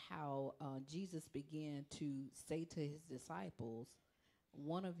about how Jesus began to say to his disciples,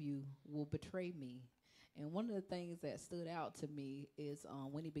 one of you will betray me. And one of the things that stood out to me is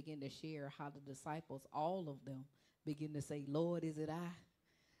when he began to share how the disciples, all of them, begin to say, Lord, is it I?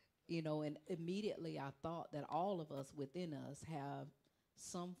 And immediately I thought that all of us within us have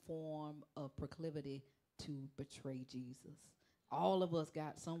some form of proclivity to betray Jesus. All of us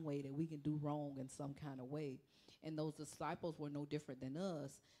got some way that we can do wrong in some kind of way. And those disciples were no different than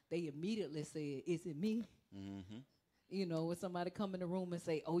us. They immediately said, is it me? Mm-hmm. When somebody come in the room and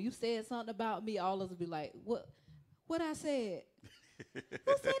say, oh, you said something about me, all of us will be like, what I said? Who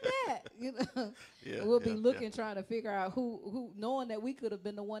said that? Yeah. We'll be looking, trying to figure out who, knowing that we could have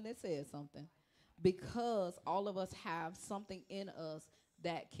been the one that said something. Because all of us have something in us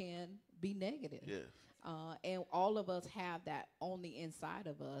that can be negative. Yeah. And all of us have that on the inside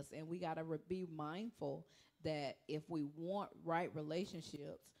of us. And we got to be mindful that if we want right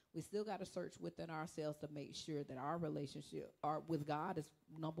relationships, we still got to search within ourselves to make sure that our relationship with God is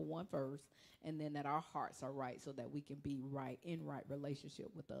number one first, and then that our hearts are right so that we can be right in right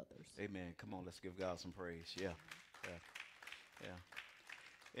relationship with others. Amen. Come on, let's give God some praise. Yeah. Yeah.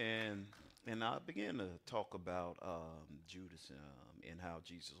 Yeah. And I began to talk about Judas and how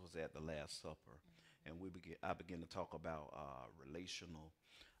Jesus was at the Last Supper. And I began to talk about relational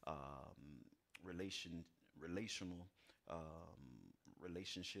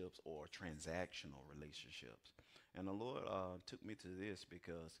relationships or transactional relationships. And the Lord took me to this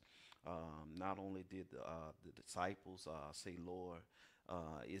because not only did the disciples say, Lord,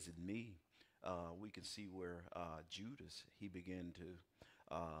 is it me? We can see where Judas, he began to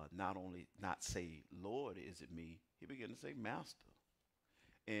not say, Lord, is it me? He began to say, Master.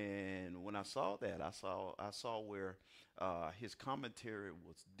 And when I saw that, I saw where his commentary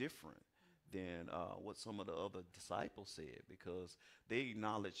was different than what some of the other disciples said, because they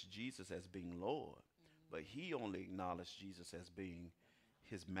acknowledged Jesus as being Lord, but he only acknowledged Jesus as being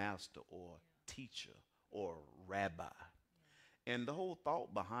his master or teacher or rabbi. And the whole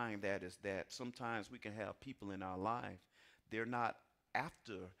thought behind that is that sometimes we can have people in our life, they're not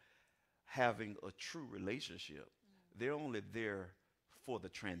after having a true relationship. They're only there for the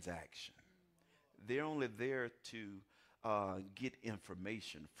transaction. They're only there to get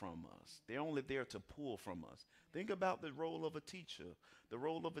information from us. They're only there to pull from us. Think about the role of a teacher. The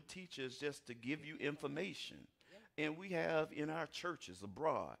role of a teacher is just to give you information. And we have in our churches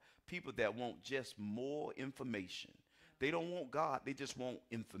abroad people that want just more information. They don't want God, they just want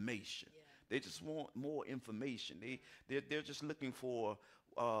information. They just want more information. They're just looking for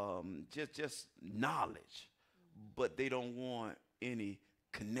just knowledge, but they don't want any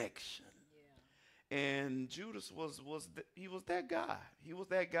connection. And Judas he was that guy. He was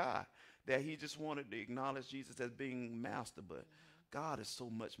that guy that he just wanted to acknowledge Jesus as being master. But God is so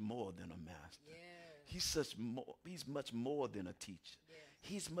much more than a master. He's much more than a teacher.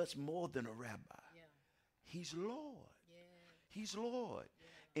 He's much more than a rabbi. He's Lord. He's Lord.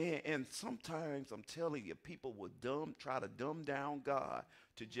 And sometimes I'm telling you, people will try to dumb down God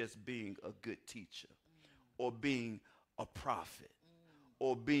to just being a good teacher, or being a prophet,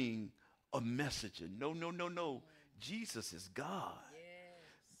 or being a messenger. No, no, no, no. Jesus is God.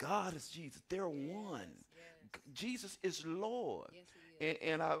 God is Jesus. They're one. Jesus is Lord.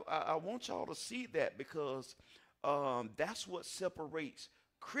 And I want y'all to see that, because that's what separates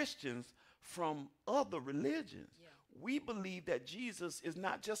Christians from other religions. We believe that Jesus is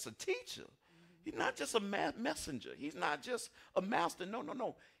not just a teacher. He's not just a messenger. He's not just a master. No, no,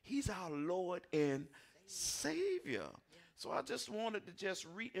 no. He's our Lord and Savior. So I just wanted to just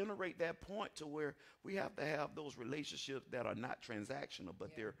reiterate that point, to where we have to have those relationships that are not transactional,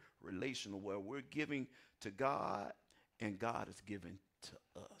 but they're relational, where we're giving to God and God is giving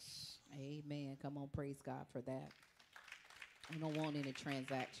to us. Amen. Come on, praise God for that. We don't want any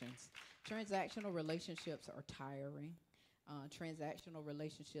transactions. Transactional relationships are tiring. Transactional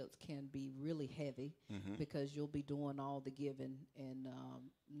relationships can be really heavy, because you'll be doing all the giving and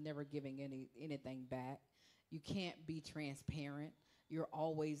never giving anything back. You can't be transparent. You're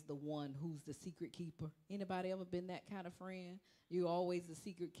always the one who's the secret keeper. Anybody ever been that kind of friend? You're always the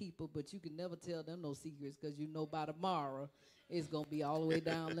secret keeper, but you can never tell them no secrets, because you know by tomorrow it's going to be all the way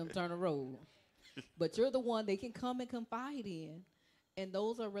down them Turner Road. But you're the one they can come and confide in. And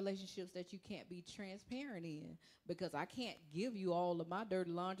those are relationships that you can't be transparent in, because I can't give you all of my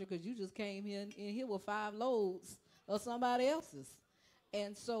dirty laundry because you just came in here with 5 loads of somebody else's.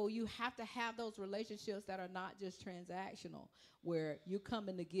 And so you have to have those relationships that are not just transactional, where you're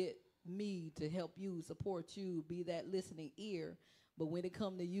coming to get me to help you, support you, be that listening ear. But when it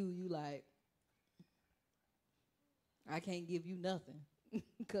come to you, you like, I can't give you nothing,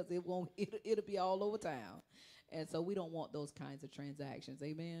 because it'll be all over town. And so we don't want those kinds of transactions.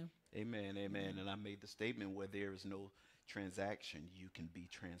 Amen. Amen. Amen. And I made the statement, where there is no transaction, you can be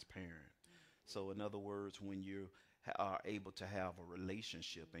transparent. So in other words, when you are able to have a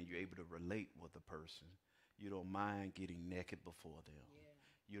relationship and you're able to relate with a person, you don't mind getting naked before them.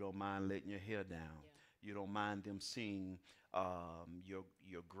 You don't mind letting your hair down. You don't mind them seeing your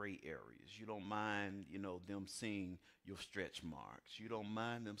gray areas. You don't mind, them seeing your stretch marks. You don't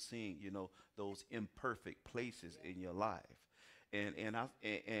mind them seeing, those imperfect places in your life.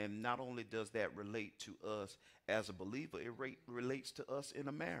 And not only does that relate to us as a believer, it relates to us in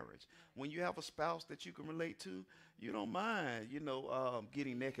a marriage. When you have a spouse that you can relate to, you don't mind,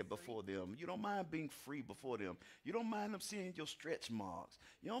 getting naked before them. You don't mind being free before them. You don't mind them seeing your stretch marks.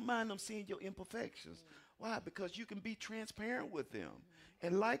 You don't mind them seeing your imperfections. Why? Because you can be transparent with them.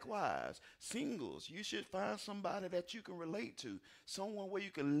 And likewise, singles, you should find somebody that you can relate to, someone where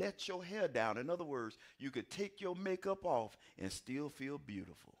you can let your hair down. In other words, you could take your makeup off and still feel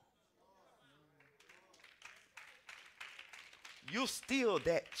beautiful. You're still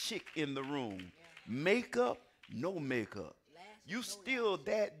that chick in the room. Makeup, no makeup. You still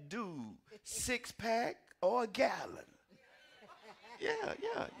that dude, 6-pack or a gallon.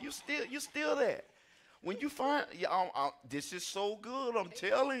 Yeah, you still that. When you find, this is so good, I'm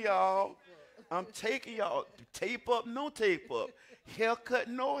telling y'all. I'm taking y'all, tape up, no tape up. Haircut,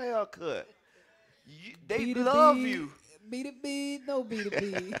 no haircut. They love you. Beat it bead, no beat it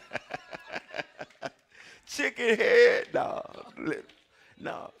bead. Chicken head,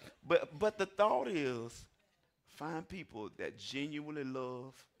 no. But the thought is, find people that genuinely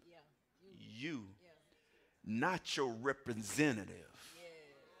love you, not your representative.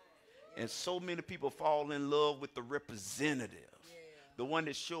 And so many people fall in love with the representative, the one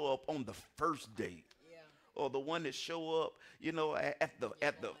that show up on the first date, or the one that show up, at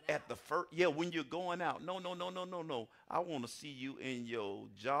the first. When you're going out. No. I want to see you in your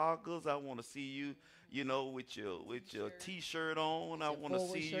joggers. I want to see you, with your t-shirt on. I want to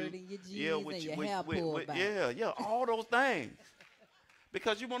see you, with your hair pulled back. All those things,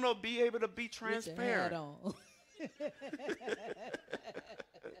 because you want to be able to be transparent.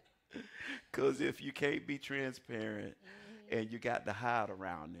 Because if you can't be transparent and you got to hide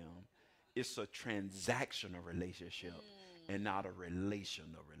around them, it's a transactional relationship and not a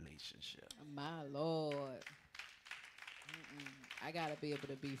relational relationship. My Lord. I got to be able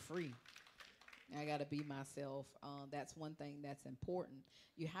to be free. I got to be myself. That's one thing that's important.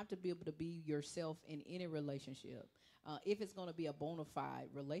 You have to be able to be yourself in any relationship. If it's going to be a bona fide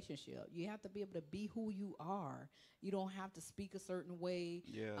relationship, you have to be able to be who you are. You don't have to speak a certain way.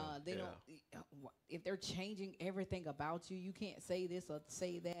 They don't. If they're changing everything about you, you can't say this or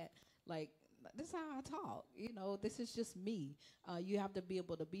say that. Like, this is how I talk. This is just me. You have to be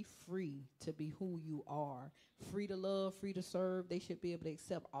able to be free to be who you are. Free to love, free to serve. They should be able to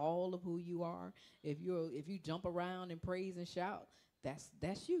accept all of who you are. If you jump around and praise and shout,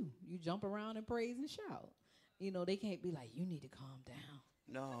 that's you. You jump around and praise and shout. They can't be like, you need to calm down.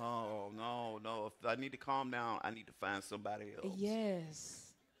 No. If I need to calm down, I need to find somebody else.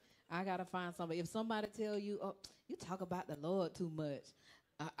 Yes. I got to find somebody. If somebody tell you, oh, you talk about the Lord too much,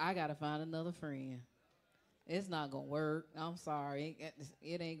 I got to find another friend. It's not going to work. I'm sorry.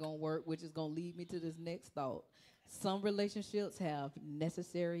 It ain't going to work, which is going to lead me to this next thought. Some relationships have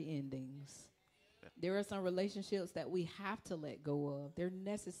necessary endings. There are some relationships that we have to let go of. They're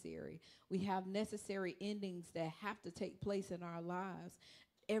necessary. We have necessary endings that have to take place in our lives.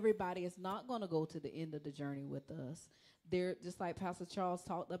 Everybody is not going to go to the end of the journey with us. They're just like Pastor Charles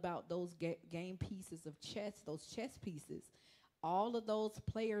talked about those game pieces of chess, those chess pieces. All of those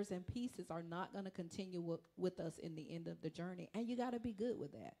players and pieces are not going to continue with us in the end of the journey. And you got to be good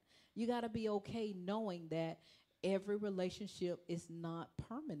with that. You got to be okay knowing that every relationship is not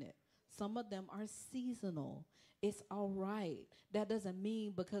permanent. Some of them are seasonal. It's all right. That doesn't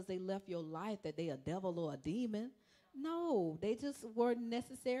mean because they left your life that they a devil or a demon. No, they just weren't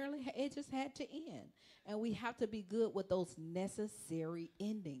necessarily, it just had to end. And we have to be good with those necessary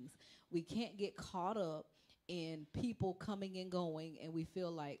endings. We can't get caught up in people coming and going and we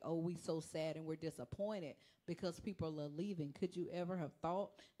feel like, oh, we so sad and we're disappointed because people are leaving. Could you ever have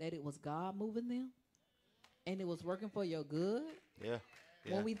thought that it was God moving them and it was working for your good? Yeah.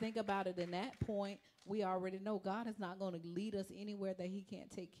 When we think about it in that point, we already know God is not going to lead us anywhere that he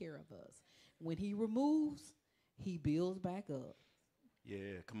can't take care of us. When he removes, he builds back up.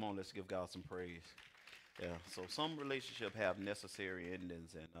 Yeah, come on, let's give God some praise. Yeah, so some relationships have necessary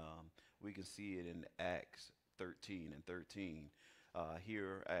endings, and we can see it in Acts 13 and 13.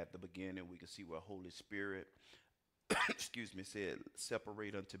 Here at the beginning, we can see where Holy Spirit, said,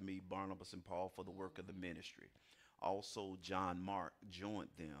 separate unto me Barnabas and Paul for the work of the ministry. Also, John Mark joined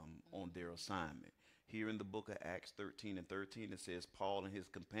them on their assignment. Here in the book of Acts 13 and 13, it says, Paul and his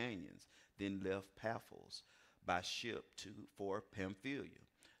companions then left Paphos by ship for Pamphylia,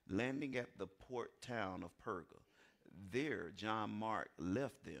 landing at the port town of Perga. There, John Mark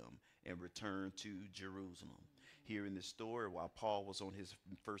left them and returned to Jerusalem. Here in this story, while Paul was on his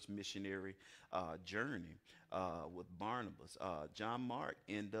first missionary journey with Barnabas, John Mark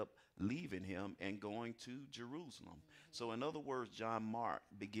ended up leaving him and going to Jerusalem. So in other words, John Mark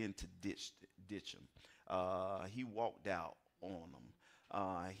began to ditch him. He walked out on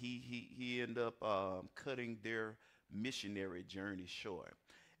them. He ended up cutting their missionary journey short.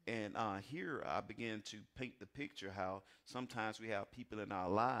 And here I began to paint the picture how sometimes we have people in our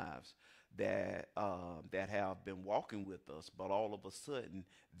lives that have been walking with us, but all of a sudden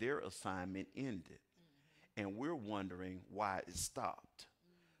their assignment ended. And we're wondering why it stopped.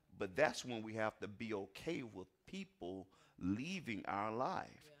 But that's when we have to be okay with people leaving our life.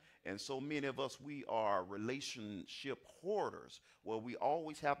 Yeah. And so many of us, we are relationship hoarders, where we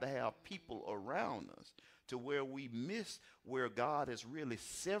always have to have people around us, to where we miss where God is really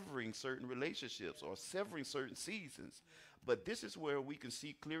severing certain relationships or severing certain seasons. But this is where we can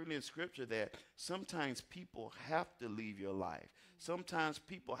see clearly in Scripture that sometimes people have to leave your life. Sometimes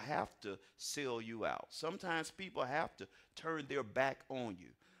people have to sell you out. Sometimes people have to turn their back on you.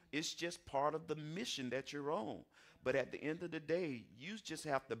 It's just part of the mission that you're on. But at the end of the day, you just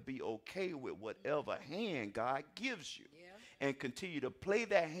have to be okay with whatever hand God gives you. Yeah. And continue to play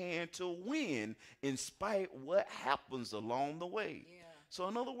that hand to win in spite what happens along the way. Yeah. So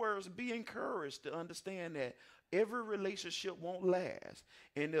in other words, be encouraged to understand that every relationship won't last.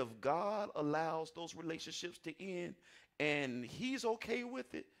 And if God allows those relationships to end and he's okay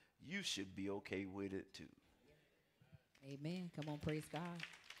with it, you should be okay with it too. Amen. Come on, praise God.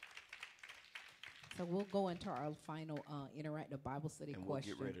 So we'll go into our final interactive Bible study and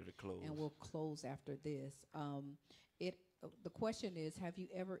question. We'll get ready to close. And we'll close after this. The question is, have you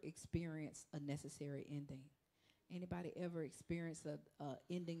ever experienced a necessary ending? Anybody ever experienced a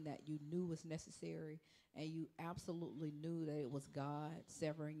ending that you knew was necessary and you absolutely knew that it was God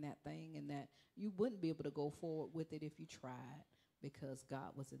severing that thing and that you wouldn't be able to go forward with it if you tried because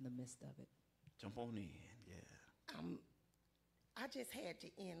God was in the midst of it? Jump on in, yeah. I just had to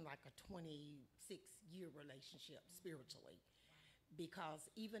end like a 26-year relationship spiritually because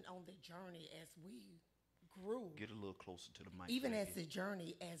even on the journey as we grew, Get a little closer to the mic. even as Jackie. the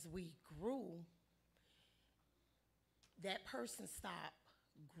journey as we grew, that person stopped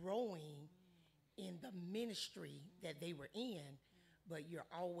growing in the ministry that they were in, but you're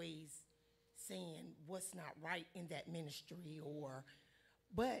always saying what's not right in that ministry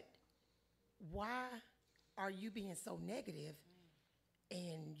but why are you being so negative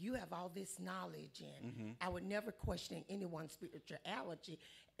and you have all this knowledge and I would never question anyone's spirituality,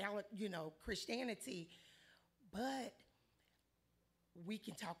 Christianity, but we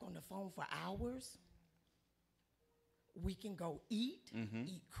can talk on the phone for hours. We can go eat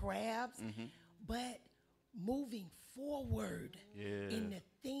crabs, but moving forward in the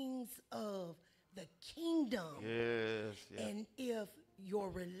things of the kingdom. Yes, yeah. And if your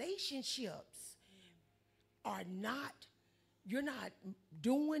relationships are not, you're not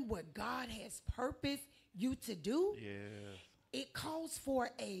doing what God has purposed you to do, Yes. it calls for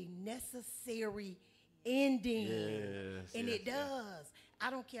a necessary ending. Yes, And yes, it does. I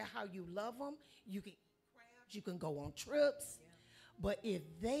don't care how you love them. You can eat crabs, you can go on trips. But if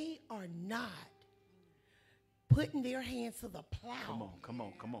they are not putting their hands to the plow Come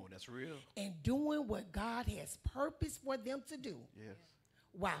on. That's real. and doing what God has purposed for them to do Yes.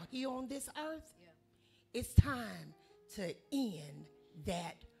 while here on this earth, it's time to end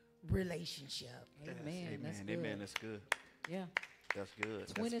that relationship. Yes, Amen. Amen. That's good. Amen. That's good. Yeah. That's good.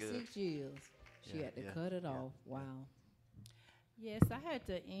 That's 26 good. years. She Yeah, had to yeah, cut it yeah, off. yeah. Wow. Yes, I had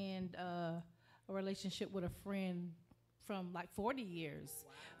to end a relationship with a friend from like 40 years.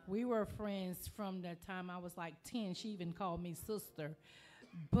 Wow. We were friends from the time I was like 10. She even called me sister.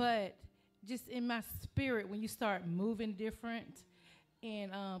 But just in my spirit, when you start moving different,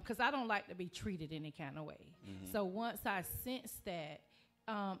 and because I don't like to be treated any kind of way. So once I sense that,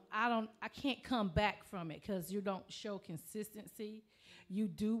 I can't come back from it because you don't show consistency. You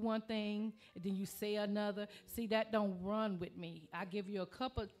do one thing and then you say another. See, that don't run with me. I give you a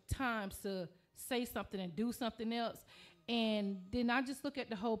couple times to say something and do something else, and then I just look at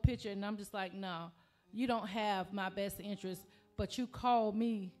the whole picture and I'm just like, no, you don't have my best interest, but you call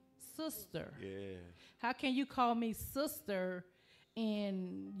me sister. Yeah. How can you call me sister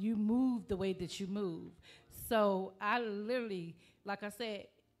and you move the way that you move? So I literally, like I said,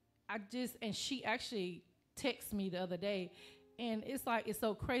 and she actually texted me the other day, and it's like, it's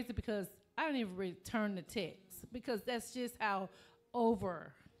so crazy because I didn't even return the text because that's just how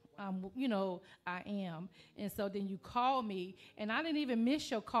over, I am. And so then you call me, and I didn't even miss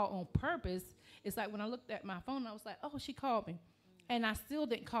your call on purpose. It's like when I looked at my phone, I was like, oh, she called me. And I still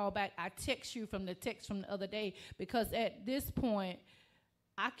didn't call back. I text you from the text from the other day because at this point,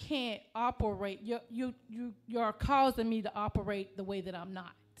 I can't operate. You're causing me to operate the way that I'm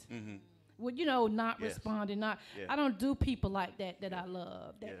not. Well, not Yes. responding. Yeah. I don't do people like that I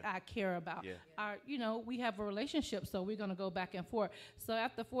love, that I care about. Yeah. We have a relationship, so we're gonna go back and forth. So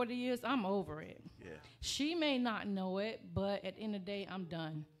after 40 years, I'm over it. Yeah. She may not know it, but at the end of the day, I'm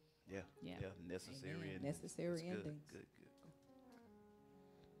done. Yeah. Yeah. Necessary Amen. ending. Necessary That's good, endings. Good.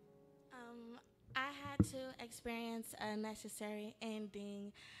 I had to experience a necessary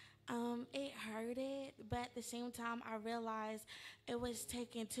ending. It hurted, but at the same time, I realized it was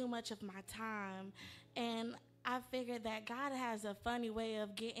taking too much of my time. And I figured that God has a funny way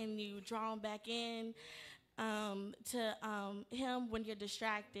of getting you drawn back in to Him when you're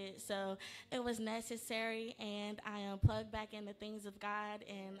distracted. So it was necessary, and I am plugged back in the things of God,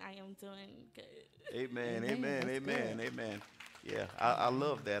 and I am doing good. Amen. Amen. That's Amen. good. Amen. Yeah, I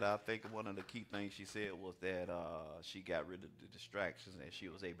love that. I think one of the key things she said was that she got rid of the distractions and she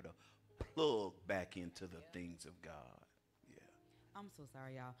was able to plug back into the things of God. Yeah. I'm so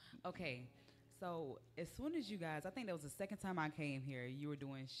sorry, y'all. Okay, so as soon as you guys, I think that was the second time I came here, you were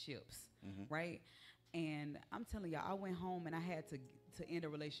doing ships, right? And I'm telling y'all, I went home and I had to end a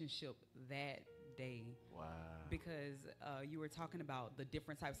relationship that day. Wow. Because you were talking about the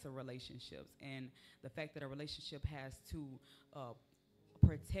different types of relationships and the fact that a relationship has to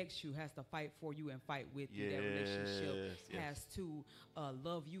protect you, has to fight for you and fight with you. That relationship has to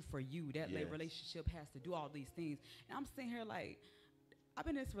love you for you. That relationship has to do all these things. And I'm sitting here like, I've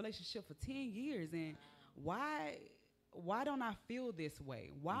been in this relationship for 10 years, and why don't I feel this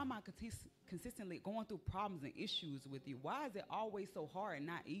way? Why am I consistently going through problems and issues with you? Why is it always so hard and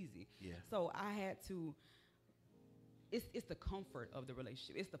not easy? Yeah. So I had to it's the comfort of the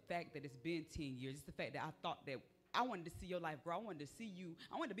relationship. It's the fact that it's been 10 years. It's the fact that I thought that I wanted to see your life grow. I wanted to see you.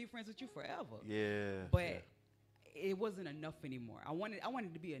 I wanted to be friends with you forever. Yeah. But it wasn't enough anymore. I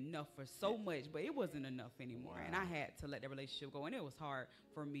wanted to be enough for so much, but it wasn't enough anymore. Wow. And I had to let that relationship go, and it was hard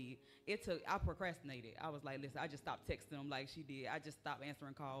for me. I procrastinated. I was like, listen, I just stopped texting them like she did. I just stopped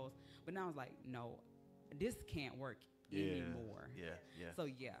answering calls. But now I was like, no, this can't work anymore. Yeah. So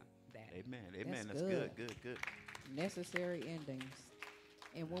yeah, that. Amen. That's good. Necessary endings.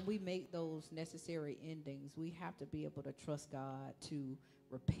 And when we make those necessary endings, we have to be able to trust God to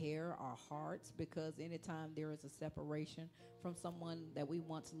repair our hearts, because anytime there is a separation from someone that we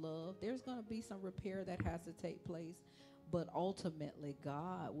once loved, there's going to be some repair that has to take place. But ultimately,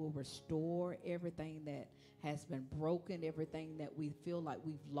 God will restore everything that has been broken, everything that we feel like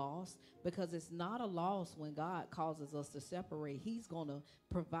we've lost, because it's not a loss when God causes us to separate. He's going to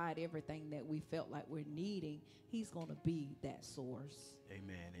provide everything that we felt like we're needing. He's going to be that source.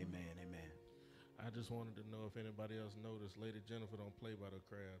 Amen. I just wanted to know if anybody else noticed Lady Jennifer don't play by the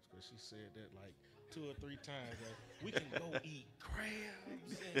crabs, because she said that like 2 or 3 times. Like, we can go eat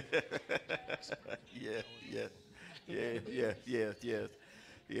crabs.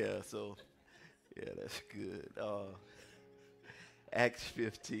 Yeah. So, that's good. Acts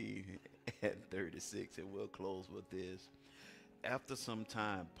 15 and 36, and we'll close with this. After some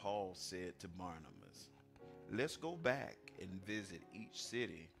time, Paul said to Barnabas, let's go back and visit each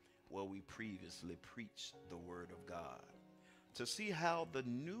city where we previously preached the word of God, to see how the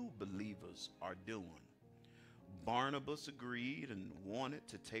new believers are doing. Barnabas agreed and wanted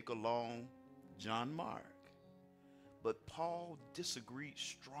to take along John Mark, but Paul disagreed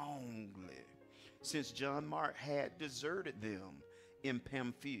strongly, since John Mark had deserted them in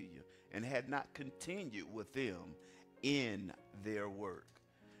Pamphylia and had not continued with them in their work.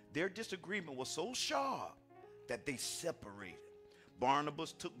 Their disagreement was so sharp that they separated.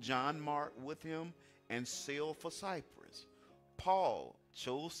 Barnabas took John Mark with him and sailed for Cyprus. Paul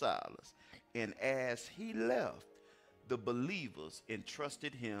chose Silas, and as he left, the believers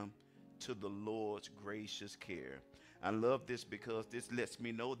entrusted him to the Lord's gracious care. I love this because this lets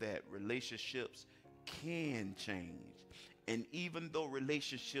me know that relationships can change. And even though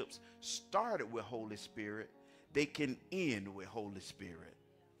relationships started with Holy Spirit, they can end with Holy Spirit.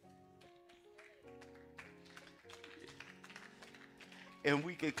 And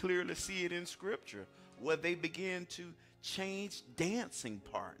we can clearly see it in Scripture, where they began to change dancing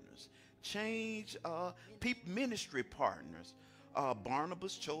partners, change ministry partners.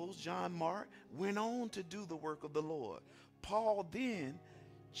 Barnabas chose John Mark, went on to do the work of the Lord. Paul then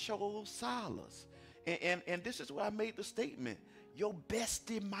chose Silas. And this is why I made the statement, your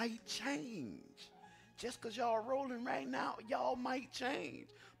bestie might change. Just because y'all are rolling right now, y'all might change.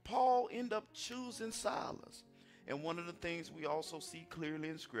 Paul ended up choosing Silas. And one of the things we also see clearly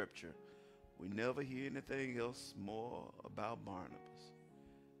in Scripture, we never hear anything else more about Barnabas,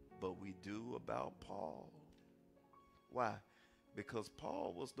 but we do about Paul. Why? Because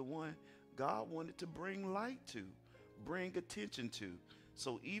Paul was the one God wanted to bring light to, bring attention to.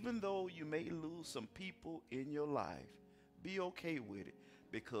 So even though you may lose some people in your life, be okay with it,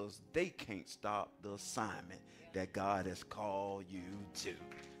 because they can't stop the assignment that God has called you to.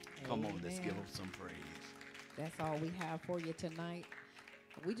 Come on, let's give them some praise. That's all we have for you tonight.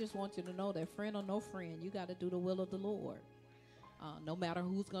 We just want you to know that, friend or no friend, you got to do the will of the Lord. No matter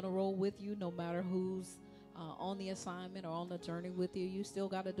who's going to roll with you, no matter who's on the assignment or on the journey with you, you still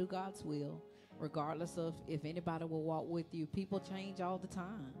got to do God's will, regardless of if anybody will walk with you. People change all the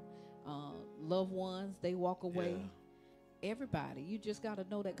time. Loved ones, they walk away. Yeah. Everybody, you just got to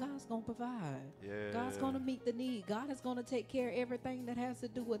know that God's going to provide. Yeah. God's going to meet the need. God is going to take care of everything that has to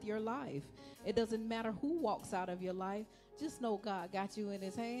do with your life. It doesn't matter who walks out of your life. Just know God got you in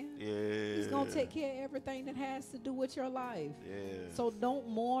his hand. Yeah. He's going to take care of everything that has to do with your life. Yeah. So don't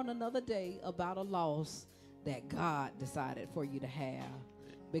mourn another day about a loss that God decided for you to have.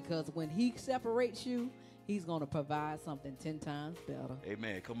 Because when he separates you, he's going to provide something 10 times better.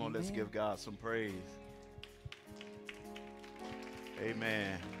 Amen. Come on, Amen. Let's give God some praise.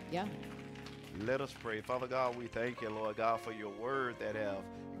 Amen. Yeah. Let us pray. Father God, we thank you, Lord God, for your word that have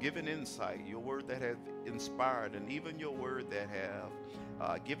given insight, your word that have inspired, and even your word that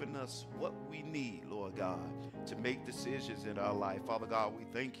have given us what we need, Lord God, to make decisions in our life. Father God, we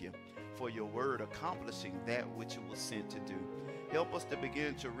thank you for your word accomplishing that which it was sent to do. Help us to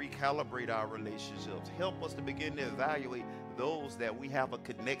begin to recalibrate our relationships. Help us to begin to evaluate those that we have a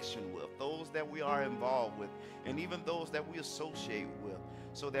connection with, those that we are involved with, and even those that we associate with,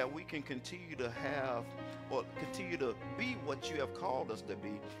 so that we can continue to have or continue to be what you have called us to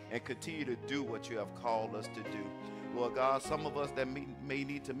be and continue to do what you have called us to do. Lord God, some of us that may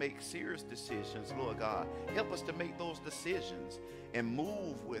need to make serious decisions, Lord God, help us to make those decisions and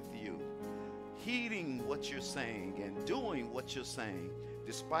move with you, heeding what you're saying and doing what you're saying,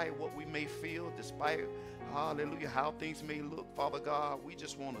 despite what we may feel, despite, hallelujah, how things may look. Father God, we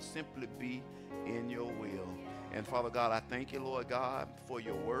just want to simply be in your will. And Father God, I thank you, Lord God, for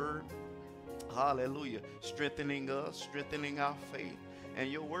your word. Hallelujah. Strengthening us, strengthening our faith.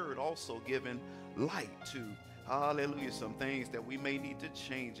 And your word also giving light to, hallelujah, some things that we may need to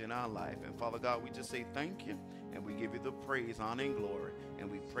change in our life. And Father God, we just say thank you. And we give you the praise, honor, and glory.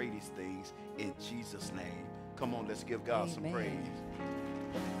 And we pray these things in Jesus' name. Come on, let's give God some praise.